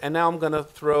number, and now I'm going to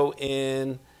throw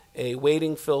in a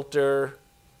weighting filter,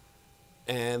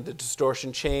 and the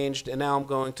distortion changed, and now I'm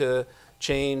going to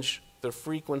change the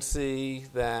frequency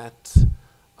that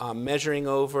I'm measuring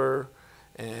over,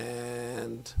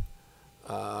 and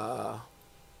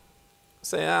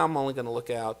say I'm only going to look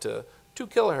out to 2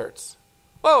 kilohertz.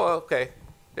 Whoa, okay,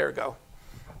 there we go.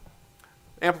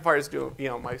 Amplifier's doing,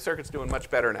 my circuit's doing much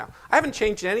better now. I haven't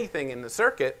changed anything in the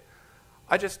circuit.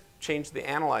 I just changed the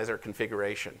analyzer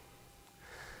configuration.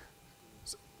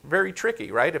 It's very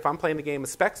tricky, right? If I'm playing the game of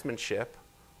specsmanship,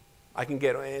 I can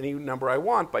get any number I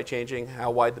want by changing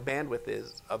how wide the bandwidth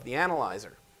is of the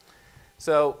analyzer.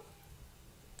 So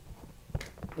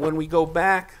when we go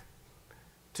back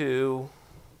to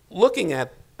looking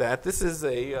at that, this is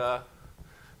a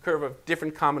curve of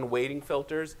different common weighting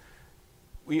filters.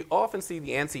 We often see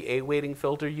the ANSI A weighting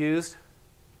filter used,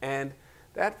 and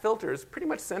that filter is pretty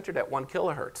much centered at 1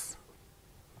 kilohertz.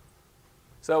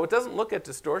 So it doesn't look at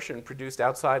distortion produced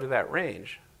outside of that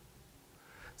range.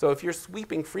 So if you're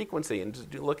sweeping frequency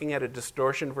and looking at a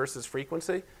distortion versus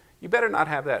frequency, you better not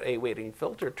have that A weighting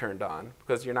filter turned on,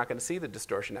 because you're not going to see the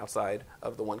distortion outside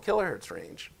of the 1 kilohertz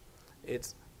range.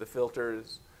 It's the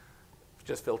filters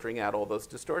just filtering out all those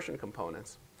distortion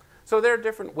components. So there are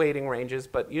different weighting ranges,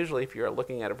 but usually if you're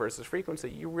looking at a versus frequency,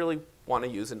 you really want to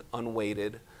use an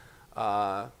unweighted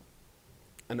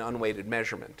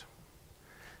measurement.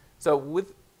 So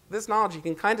with this knowledge, you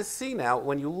can kind of see now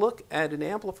when you look at an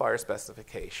amplifier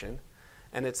specification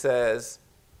and it says,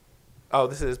 oh,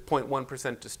 this is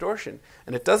 0.1% distortion,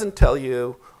 and it doesn't tell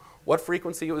you what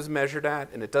frequency it was measured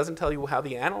at, and it doesn't tell you how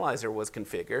the analyzer was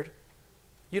configured,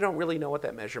 you don't really know what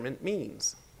that measurement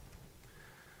means.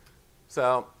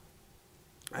 So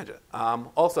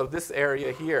also this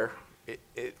area here,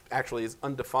 it actually is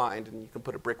undefined, and you can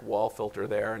put a brick wall filter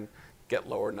there and get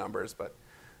lower numbers. But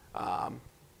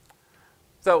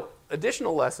so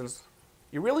additional lessons,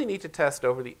 you really need to test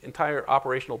over the entire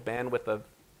operational bandwidth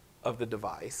of the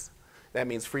device. That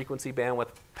means frequency bandwidth,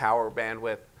 power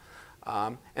bandwidth,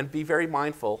 and be very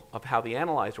mindful of how the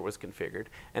analyzer was configured.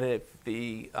 And if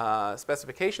the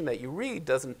specification that you read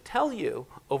doesn't tell you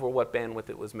over what bandwidth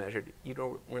it was measured, you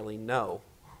don't really know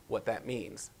what that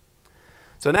means.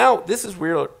 So now this is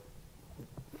one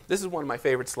of my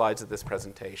favorite slides of this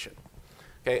presentation.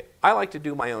 Okay, I like to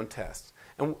do my own tests.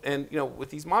 And with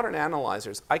these modern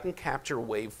analyzers, I can capture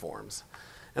waveforms.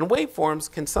 And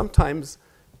waveforms can sometimes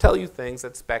tell you things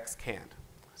that specs can't.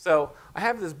 So I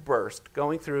have this burst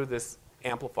going through this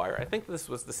amplifier. I think this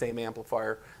was the same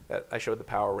amplifier that I showed the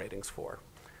power ratings for.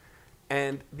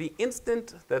 And the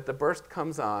instant that the burst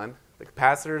comes on, the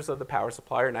capacitors of the power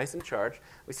supply are nice and charged.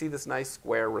 We see this nice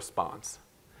square response.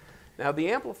 Now, the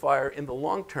amplifier in the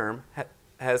long term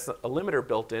has a limiter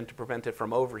built in to prevent it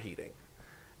from overheating.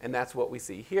 And that's what we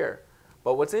see here.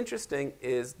 But what's interesting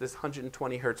is this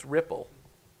 120 hertz ripple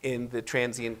in the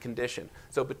transient condition.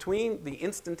 So between the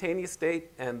instantaneous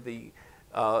state and the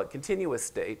continuous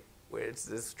state, where it's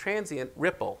this transient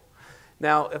ripple.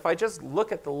 Now, if I just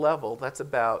look at the level, that's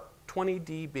about 20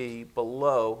 dB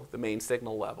below the main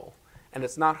signal level. And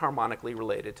it's not harmonically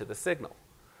related to the signal.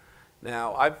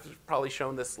 Now, I've probably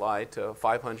shown this slide to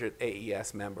 500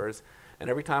 AES members. And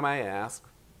every time I ask,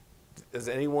 does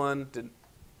anyone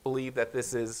believe that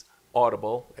this is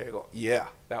audible? They go, yeah,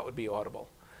 that would be audible.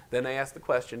 Then I ask the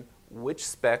question, which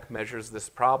spec measures this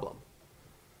problem?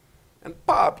 And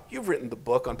Bob, you've written the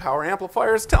book on power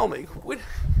amplifiers. Tell me.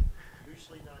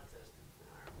 Usually not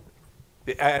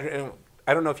tested for.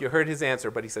 I don't know if you heard his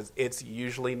answer, but he says it's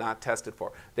usually not tested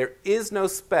for. There is no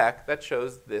spec that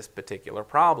shows this particular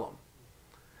problem.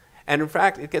 And in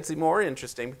fact, it gets more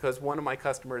interesting because one of my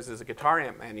customers is a guitar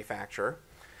amp manufacturer,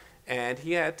 and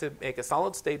he had to make a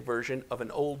solid-state version of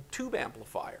an old tube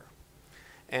amplifier.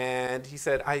 And he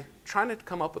said, I'm trying to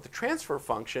come up with a transfer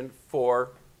function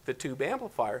for the tube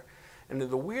amplifier. And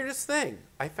the weirdest thing,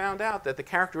 I found out that the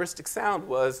characteristic sound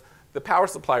was the power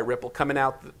supply ripple coming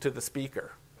out to the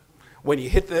speaker when you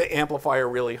hit the amplifier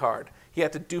really hard. He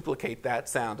had to duplicate that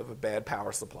sound of a bad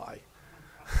power supply.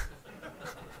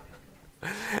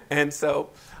 And so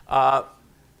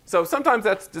sometimes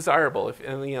that's desirable. If,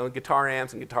 guitar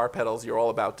amps and guitar pedals, you're all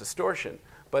about distortion.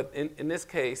 But in this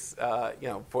case,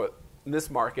 for this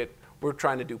market, we're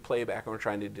trying to do playback and we're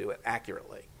trying to do it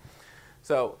accurately.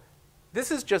 So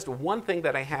this is just one thing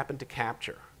that I happen to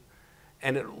capture.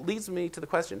 And it leads me to the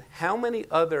question, how many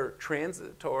other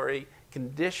transitory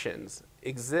conditions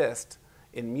exist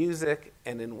in music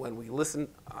and in when we listen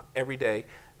every day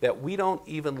that we don't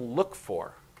even look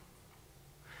for?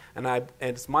 And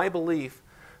it's my belief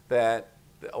that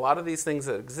a lot of these things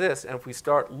that exist, and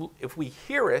if we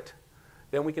hear it,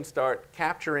 then we can start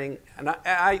capturing. And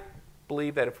I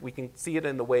believe that if we can see it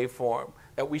in the waveform,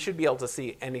 that we should be able to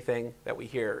see anything that we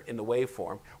hear in the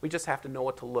waveform. We just have to know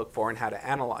what to look for and how to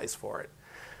analyze for it.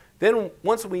 Then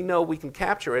once we know we can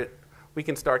capture it, we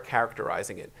can start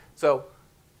characterizing it. So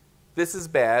this is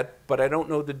bad, but I don't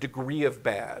know the degree of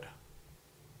bad,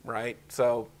 right?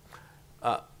 So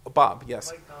Bob, yes?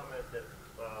 I might comment that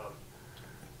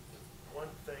one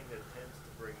thing that tends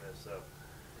to bring this up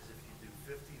is if you do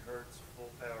 50 hertz full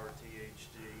power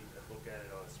THD and look at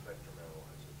it on a spectrum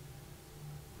analyzer,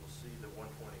 you'll see the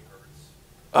 120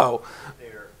 hertz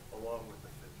there along with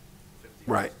the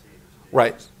 50 right. hertz THD.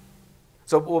 Right.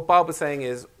 So what Bob was saying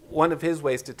is one of his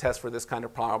ways to test for this kind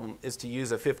of problem is to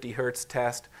use a 50 hertz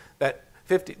test. That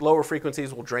 50 lower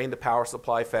frequencies will drain the power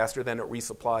supply faster than it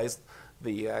resupplies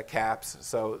the caps,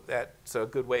 so that's a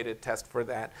good way to test for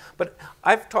that. But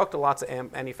I've talked to lots of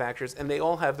amp manufacturers, and they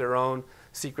all have their own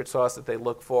secret sauce that they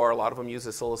look for. A lot of them use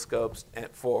oscilloscopes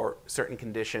for certain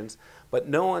conditions, but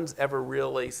no one's ever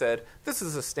really said, this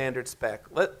is a standard spec.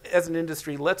 As an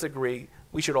industry, let's agree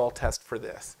we should all test for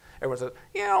this. Everyone says,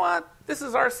 you know what, this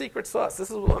is our secret sauce.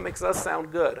 This is what makes us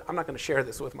sound good. I'm not going to share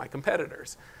this with my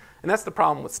competitors. And that's the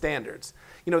problem with standards.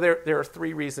 There are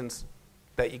 3 reasons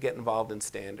that you get involved in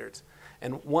standards.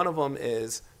 And one of them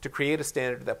is to create a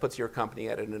standard that puts your company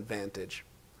at an advantage.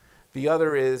 The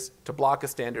other is to block a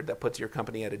standard that puts your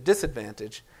company at a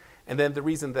disadvantage. And then the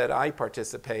reason that I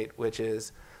participate, which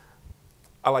is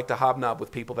I like to hobnob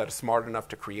with people that are smart enough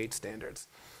to create standards.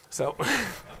 So,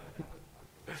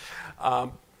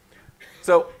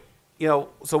 so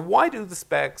why do the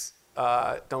specs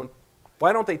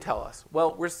why don't they tell us?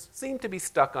 Well, we seem to be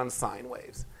stuck on sine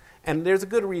waves. And there's a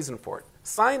good reason for it.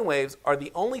 Sine waves are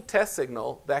the only test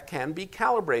signal that can be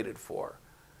calibrated for.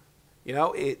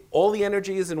 All the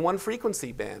energy is in one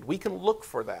frequency band. We can look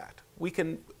for that. We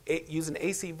can use an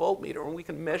AC voltmeter and we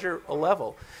can measure a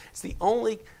level. It's the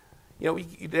only,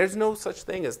 there's no such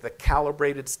thing as the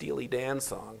calibrated Steely Dan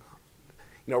song.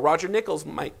 Roger Nichols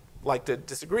might like to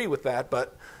disagree with that,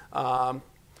 but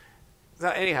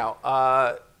anyhow,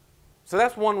 so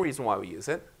that's one reason why we use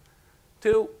it.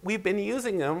 2, we've been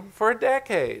using them for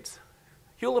decades.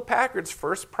 Hewlett-Packard's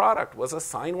first product was a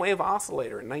sine wave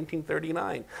oscillator in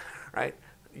 1939, right?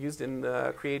 Used in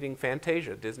creating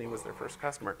Fantasia. Disney was their first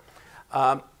customer.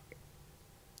 All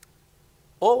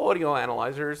audio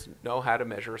analyzers know how to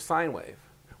measure a sine wave.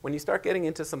 When you start getting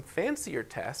into some fancier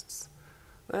tests,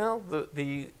 well,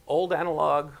 the old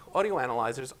analog audio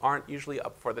analyzers aren't usually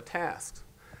up for the task.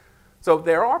 So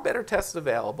there are better tests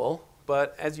available,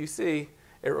 but as you see,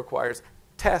 it requires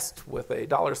test with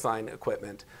a $sign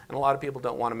equipment, and a lot of people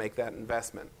don't want to make that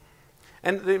investment.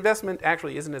 And the investment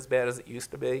actually isn't as bad as it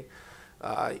used to be.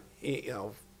 You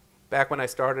know, back when I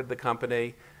started the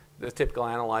company, the typical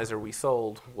analyzer we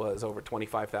sold was over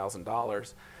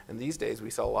 $25,000, and these days we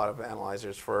sell a lot of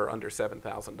analyzers for under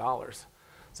 $7,000.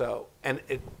 So, and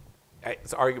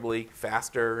it's arguably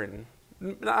faster and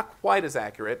not quite as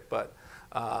accurate, but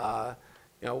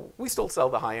you know, we still sell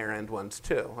the higher end ones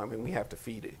too. I mean, we have to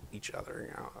feed each other.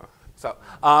 You know. So,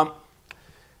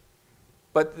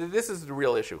 but this is the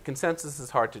real issue. Consensus is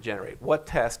hard to generate. What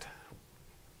test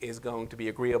is going to be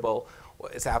agreeable,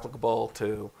 is applicable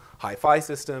to hi-fi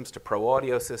systems, to pro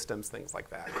audio systems, things like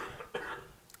that.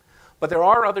 But there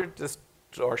are other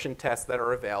distortion tests that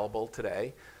are available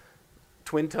today.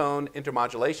 Twin tone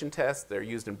intermodulation tests, they're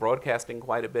used in broadcasting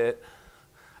quite a bit.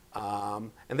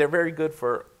 And they're very good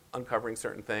for uncovering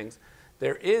certain things.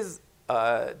 There is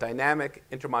dynamic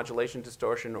intermodulation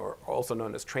distortion, or also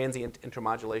known as transient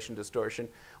intermodulation distortion,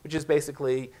 which is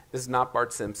basically, this is not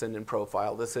Bart Simpson in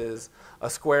profile. This is a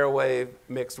square wave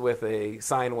mixed with a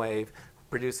sine wave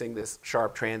producing this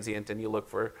sharp transient, and you look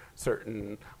for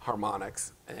certain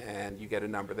harmonics, and you get a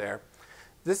number there.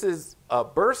 This is a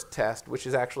burst test, which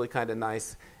is actually kind of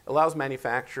nice. It allows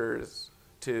manufacturers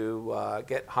to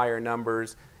get higher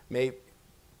numbers.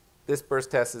 This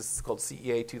burst test is called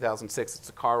CEA 2006. It's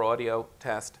a car audio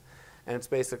test, and it's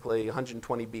basically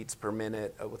 120 beats per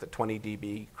minute with a 20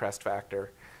 dB crest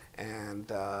factor. And,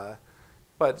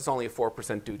 but it's only a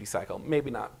 4% duty cycle. Maybe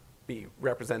not be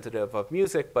representative of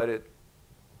music, but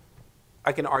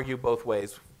I can argue both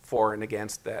ways for and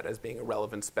against that as being a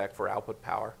relevant spec for output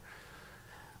power.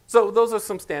 So those are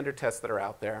some standard tests that are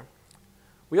out there.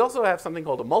 We also have something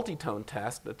called a multitone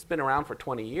test that's been around for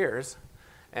 20 years.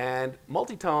 And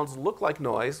multitones look like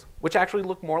noise, which actually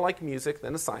look more like music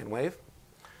than a sine wave.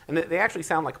 And they actually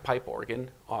sound like a pipe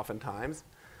organ oftentimes.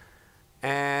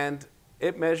 And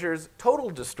it measures total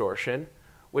distortion,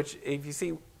 which if you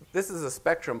see, this is a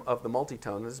spectrum of the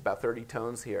multitone. This is about 30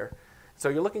 tones here. So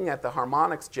you're looking at the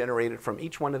harmonics generated from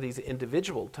each one of these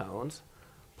individual tones,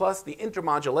 plus the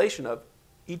intermodulation of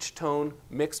each tone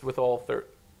mixed with all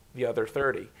the other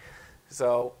 30.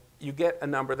 So you get a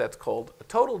number that's called a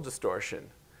total distortion.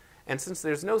 And since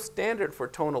there's no standard for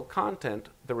tonal content,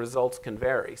 the results can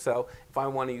vary. So if I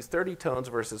want to use 30 tones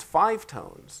versus 5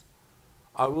 tones,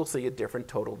 I will see a different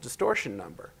total distortion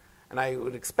number. And I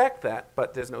would expect that,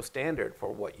 but there's no standard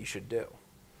for what you should do.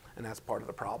 And that's part of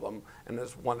the problem. And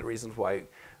that's one of the reasons why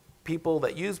people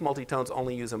that use multitones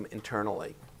only use them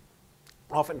internally.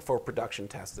 Often for production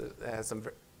tests. It has some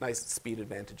nice speed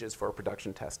advantages for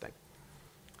production testing.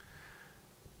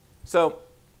 So,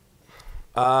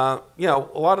 you know,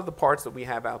 a lot of the parts that we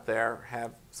have out there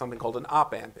have something called an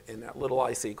op-amp in a little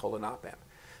IC called an op-amp.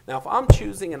 Now, if I'm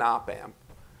choosing an op-amp,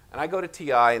 and I go to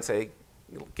TI and say,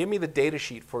 give me the data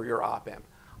sheet for your op-amp,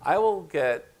 I will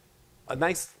get a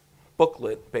nice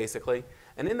booklet, basically,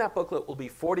 and in that booklet will be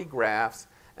 40 graphs,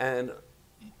 and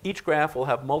each graph will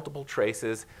have multiple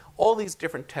traces, all these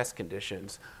different test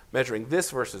conditions, measuring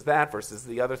this versus that versus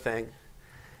the other thing.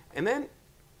 And then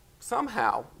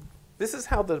somehow, this is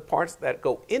how the parts that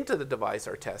go into the device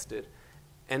are tested.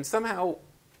 And somehow,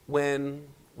 when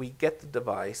we get the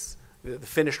device, the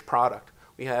finished product,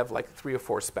 we have like 3 or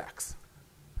 4 specs.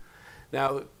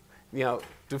 Now, you know,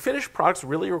 do finished products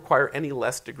really require any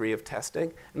less degree of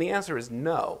testing? And the answer is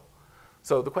no.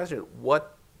 So the question is,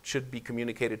 what should be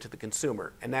communicated to the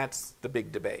consumer? And that's the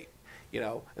big debate. You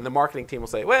know, and the marketing team will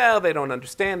say, well, they don't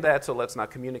understand that, so let's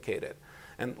not communicate it.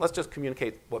 And let's just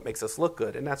communicate what makes us look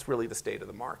good, and that's really the state of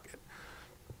the market.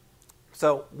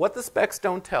 So what the specs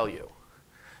don't tell you,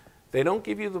 they don't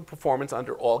give you the performance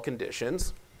under all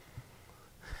conditions.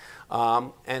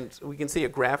 And we can see a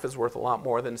graph is worth a lot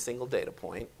more than a single data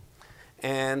point.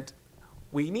 And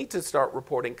we need to start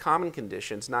reporting common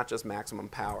conditions, not just maximum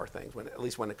power things, at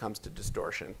least when it comes to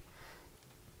distortion.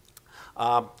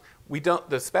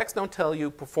 The specs don't tell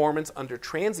you performance under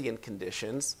transient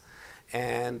conditions,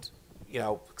 and you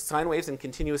know, sine waves and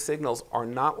continuous signals are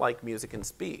not like music and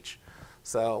speech.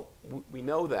 So we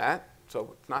know that,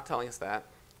 so it's not telling us that.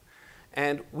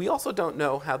 And we also don't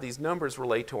know how these numbers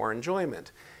relate to our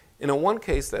enjoyment. In one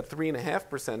case, that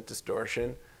 3.5%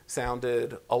 distortion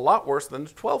sounded a lot worse than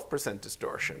 12%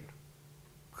 distortion,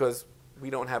 because we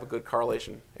don't have a good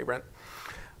correlation. Hey, Brent?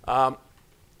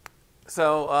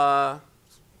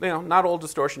 You know, not all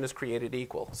distortion is created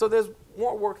equal. So there's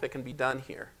more work that can be done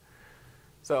here.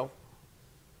 So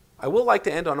I would like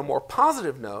to end on a more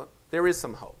positive note. There is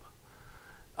some hope.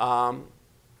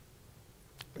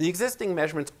 The existing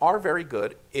measurements are very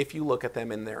good if you look at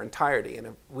them in their entirety. And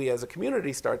if we as a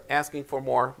community start asking for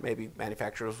more, maybe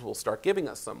manufacturers will start giving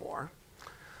us some more.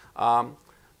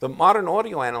 The modern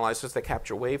audio analyzers that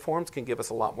capture waveforms can give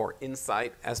us a lot more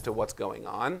insight as to what's going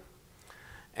on.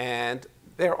 And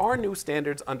there are new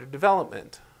standards under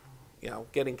development.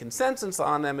 Getting consensus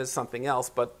on them is something else,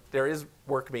 but there is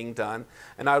work being done,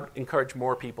 and I would encourage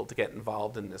more people to get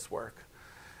involved in this work.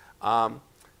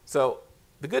 So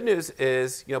the good news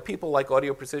is, people like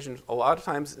Audio Precision, a lot of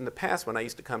times in the past when I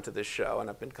used to come to this show, and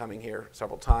I've been coming here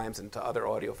several times and to other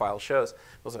audiophile shows,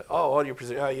 people say, oh, Audio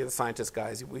Precision, oh, you're the scientist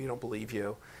guys, we don't believe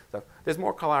you. So there's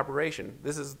more collaboration.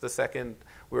 This is the second,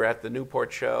 we were at the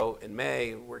Newport show in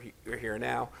May, we're here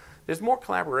now. There's more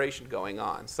collaboration going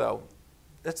on, so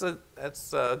that's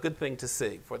a good thing to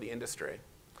see for the industry.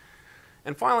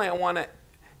 And finally, I want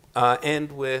to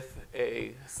end with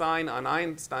a sign on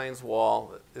Einstein's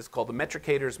wall. It's called the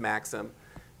metricator's maxim.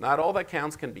 Not all that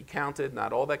counts can be counted.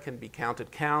 Not all that can be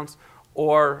counted counts.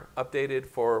 Or, updated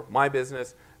for my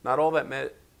business, not all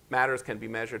that matters can be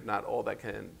measured. Not all that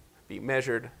can be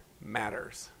measured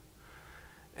matters.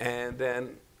 And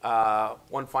then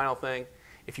one final thing.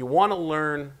 If you want to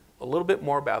learn a little bit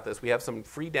more about this, we have some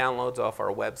free downloads off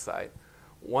our website.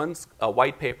 One's a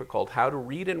white paper called How to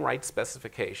Read and Write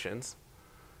Specifications.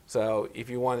 So if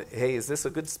you want, hey, is this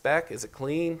a good spec? Is it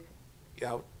clean?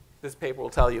 This paper will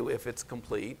tell you if it's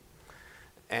complete.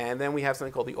 And then we have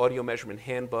something called the Audio Measurement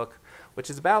Handbook,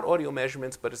 which is about audio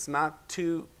measurements, but it's not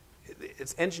too,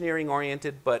 it's engineering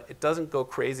oriented, but it doesn't go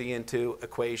crazy into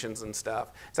equations and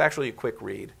stuff. It's actually a quick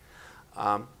read.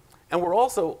 And we're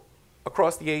also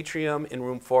across the atrium in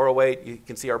room 408. You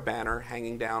can see our banner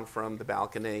hanging down from the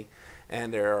balcony.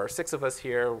 And there are 6 of us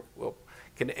here. We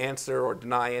can answer or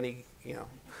deny any,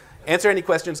 answer any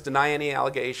questions, deny any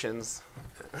allegations.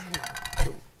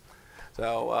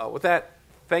 So with that,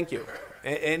 thank you.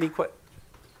 Any questions?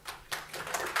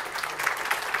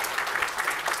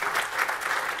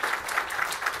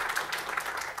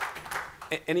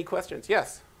 Any questions?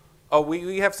 Yes. Oh,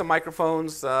 we have some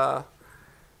microphones.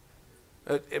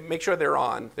 Make sure they're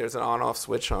on. There's an on-off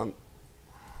switch on.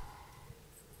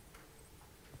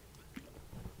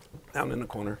 Down in the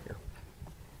corner here.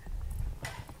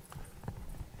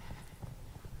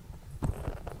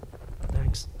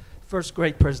 Thanks. First,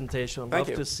 great presentation. I'd Thank love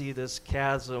you. to see this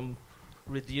chasm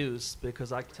reduced,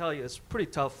 because I tell you, it's a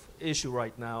pretty tough issue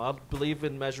right now. I believe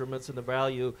in measurements and the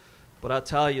value, but I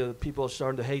tell you, people are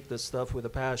starting to hate this stuff with a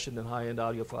passion in high-end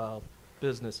audiophile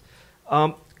business.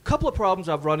 Couple of problems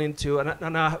I've run into,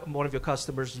 and I'm one of your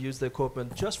customers, use the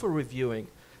equipment just for reviewing.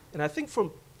 And I think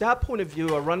from that point of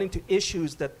view, I run into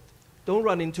issues that don't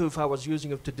run into if I was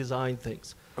using it to design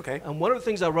things. Okay. And one of the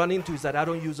things I run into is that I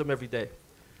don't use them every day.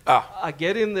 I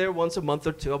get in there once a month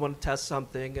or two. I want to test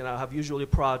something, and I have usually a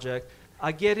project.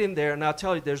 I get in there, and I'll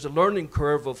tell you, there's a learning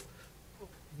curve of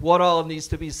what all needs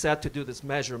to be set to do this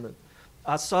measurement.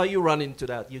 I saw you run into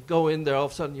that. You go in there, all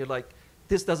of a sudden you're like,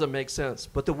 this doesn't make sense.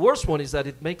 But the worst one is that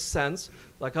it makes sense.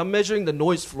 Like I'm measuring the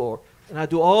noise floor, and I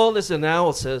do all this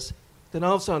analysis. Then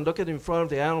all of a sudden, look at in front of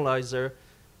the analyzer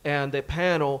and the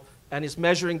panel, and it's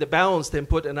measuring the balanced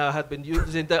input, and I had been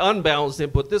using the unbalanced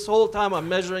input. This whole time, I'm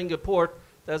measuring a port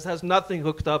that has nothing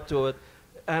hooked up to it,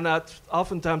 and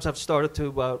oftentimes I've started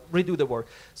to redo the work.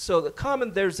 So the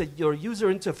comment there is that your user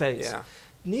interface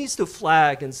needs to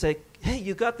flag and say, hey,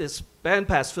 you got this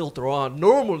bandpass filter on.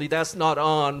 Normally, that's not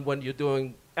on when you're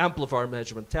doing amplifier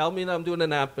measurement. Tell me that I'm doing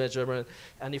an amp measurement,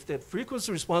 and if the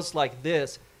frequency response like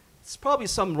this, it's probably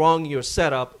something wrong in your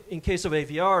setup. In case of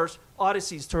AVRs,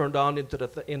 Odyssey's turned on into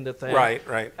in the thing. Right,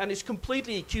 right. And it's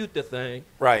completely EQ'd the thing.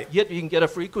 Right. Yet you can get a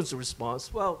frequency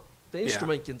response. Well, the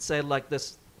instrument can say like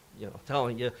this,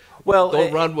 telling you, well,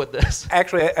 don't run with this.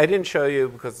 Actually, I didn't show you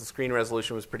because the screen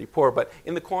resolution was pretty poor, but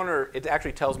in the corner, it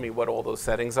actually tells me what all those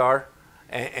settings are.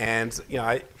 And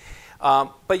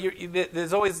but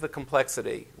there's always the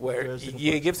complexity where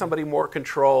you give somebody more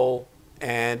control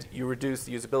and you reduce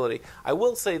the usability. I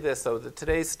will say this, though, that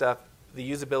today's stuff, the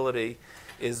usability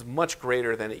is much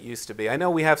greater than it used to be. I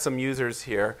know we have some users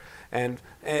here, and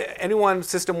anyone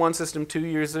System 1, System 2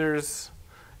 users,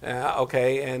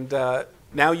 okay, and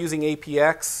now using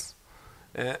APX,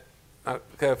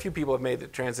 a few people have made the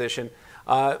transition.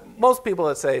 Most people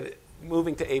that say that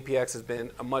moving to APX has been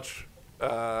a much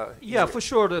yeah, for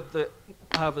sure, that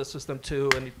I have a System 2,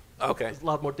 and it's a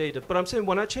lot more dated. But I'm saying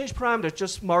when I change parameters,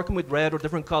 just mark them with red or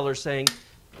different colors saying,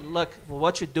 look,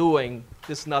 what you're doing,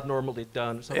 this is not normally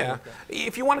done. Or something like that.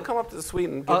 If you want to come up to the suite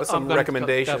and give us some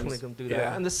recommendations. Definitely going to do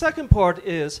that. And the second part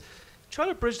is trying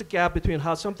to bridge the gap between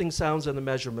how something sounds and the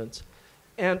measurements.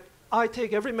 And I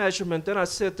take every measurement, then I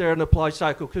sit there and apply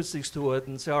psychoacoustics to it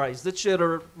and say, all right, is this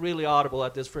jitter really audible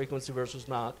at this frequency versus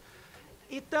not?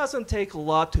 it doesn't take a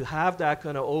lot to have that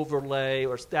kind of overlay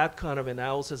or that kind of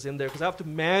analysis in there, because I have to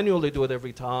manually do it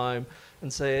every time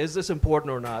and say, is this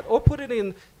important or not? Or put it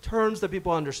in terms that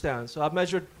people understand. So I've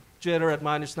measured jitter at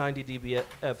minus 90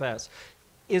 dBFS.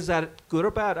 Is that good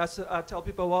or bad? I tell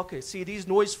people, well, okay, see these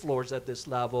noise floors at this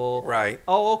level. Right.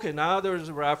 Oh, okay, now there's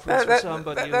a reference for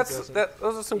somebody who doesn't.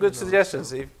 Those are some good suggestions,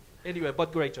 Steve. Anyway,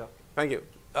 but great job. Thank you.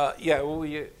 Yeah, will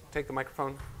you take the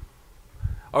microphone?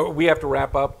 Oh, we have to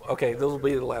wrap up. Okay, this will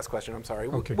be the last question. I'm sorry.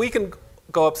 Okay. We can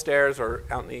go upstairs or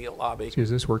out in the lobby. Is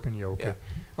this working? Yeah, okay.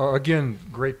 Yeah. Again,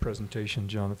 great presentation,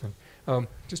 Jonathan.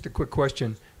 Just a quick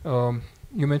question.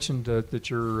 You mentioned that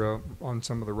you're on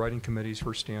some of the writing committees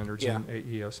for standards and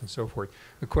AES and so forth.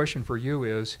 The question for you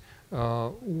is,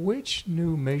 which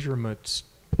new measurements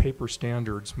paper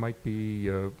standards might be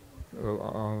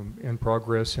in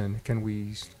progress, and can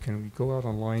we go out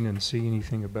online and see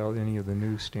anything about any of the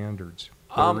new standards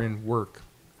that are in work?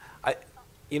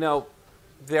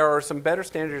 There are some better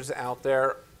standards out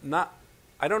there.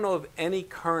 I don't know of any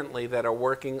currently that are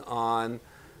working on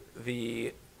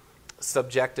the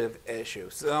subjective issue.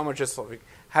 So I'm just like,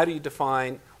 how do you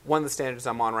define one of the standards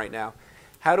I'm on right now?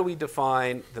 How do we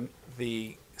define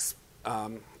the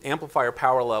amplifier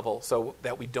power level so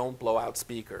that we don't blow out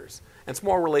speakers? And it's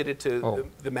more related to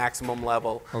the maximum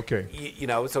level. Okay.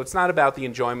 So it's not about the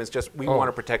enjoyment. It's just we want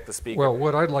to protect the speaker. Well,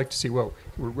 what I'd like to see,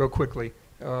 real quickly,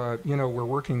 we're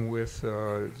working with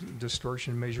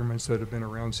distortion measurements that have been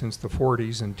around since the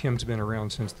 40s, and Tim's been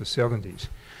around since the 70s.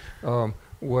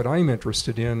 What I'm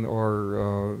interested in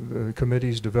are the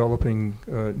committees developing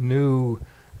new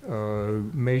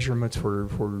measurements for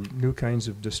new kinds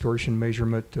of distortion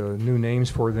measurement, new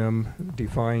names for them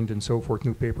defined and so forth,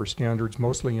 new paper standards,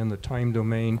 mostly in the time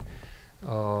domain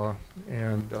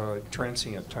and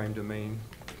transient time domain,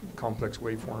 complex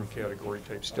waveform category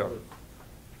type stuff.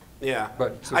 Yeah,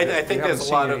 but so I think there's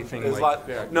a lot of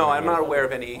that. No, I'm not aware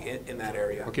of any in that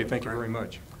area. Okay, thank you very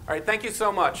much. All right, thank you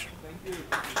so much. Thank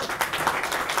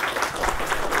you.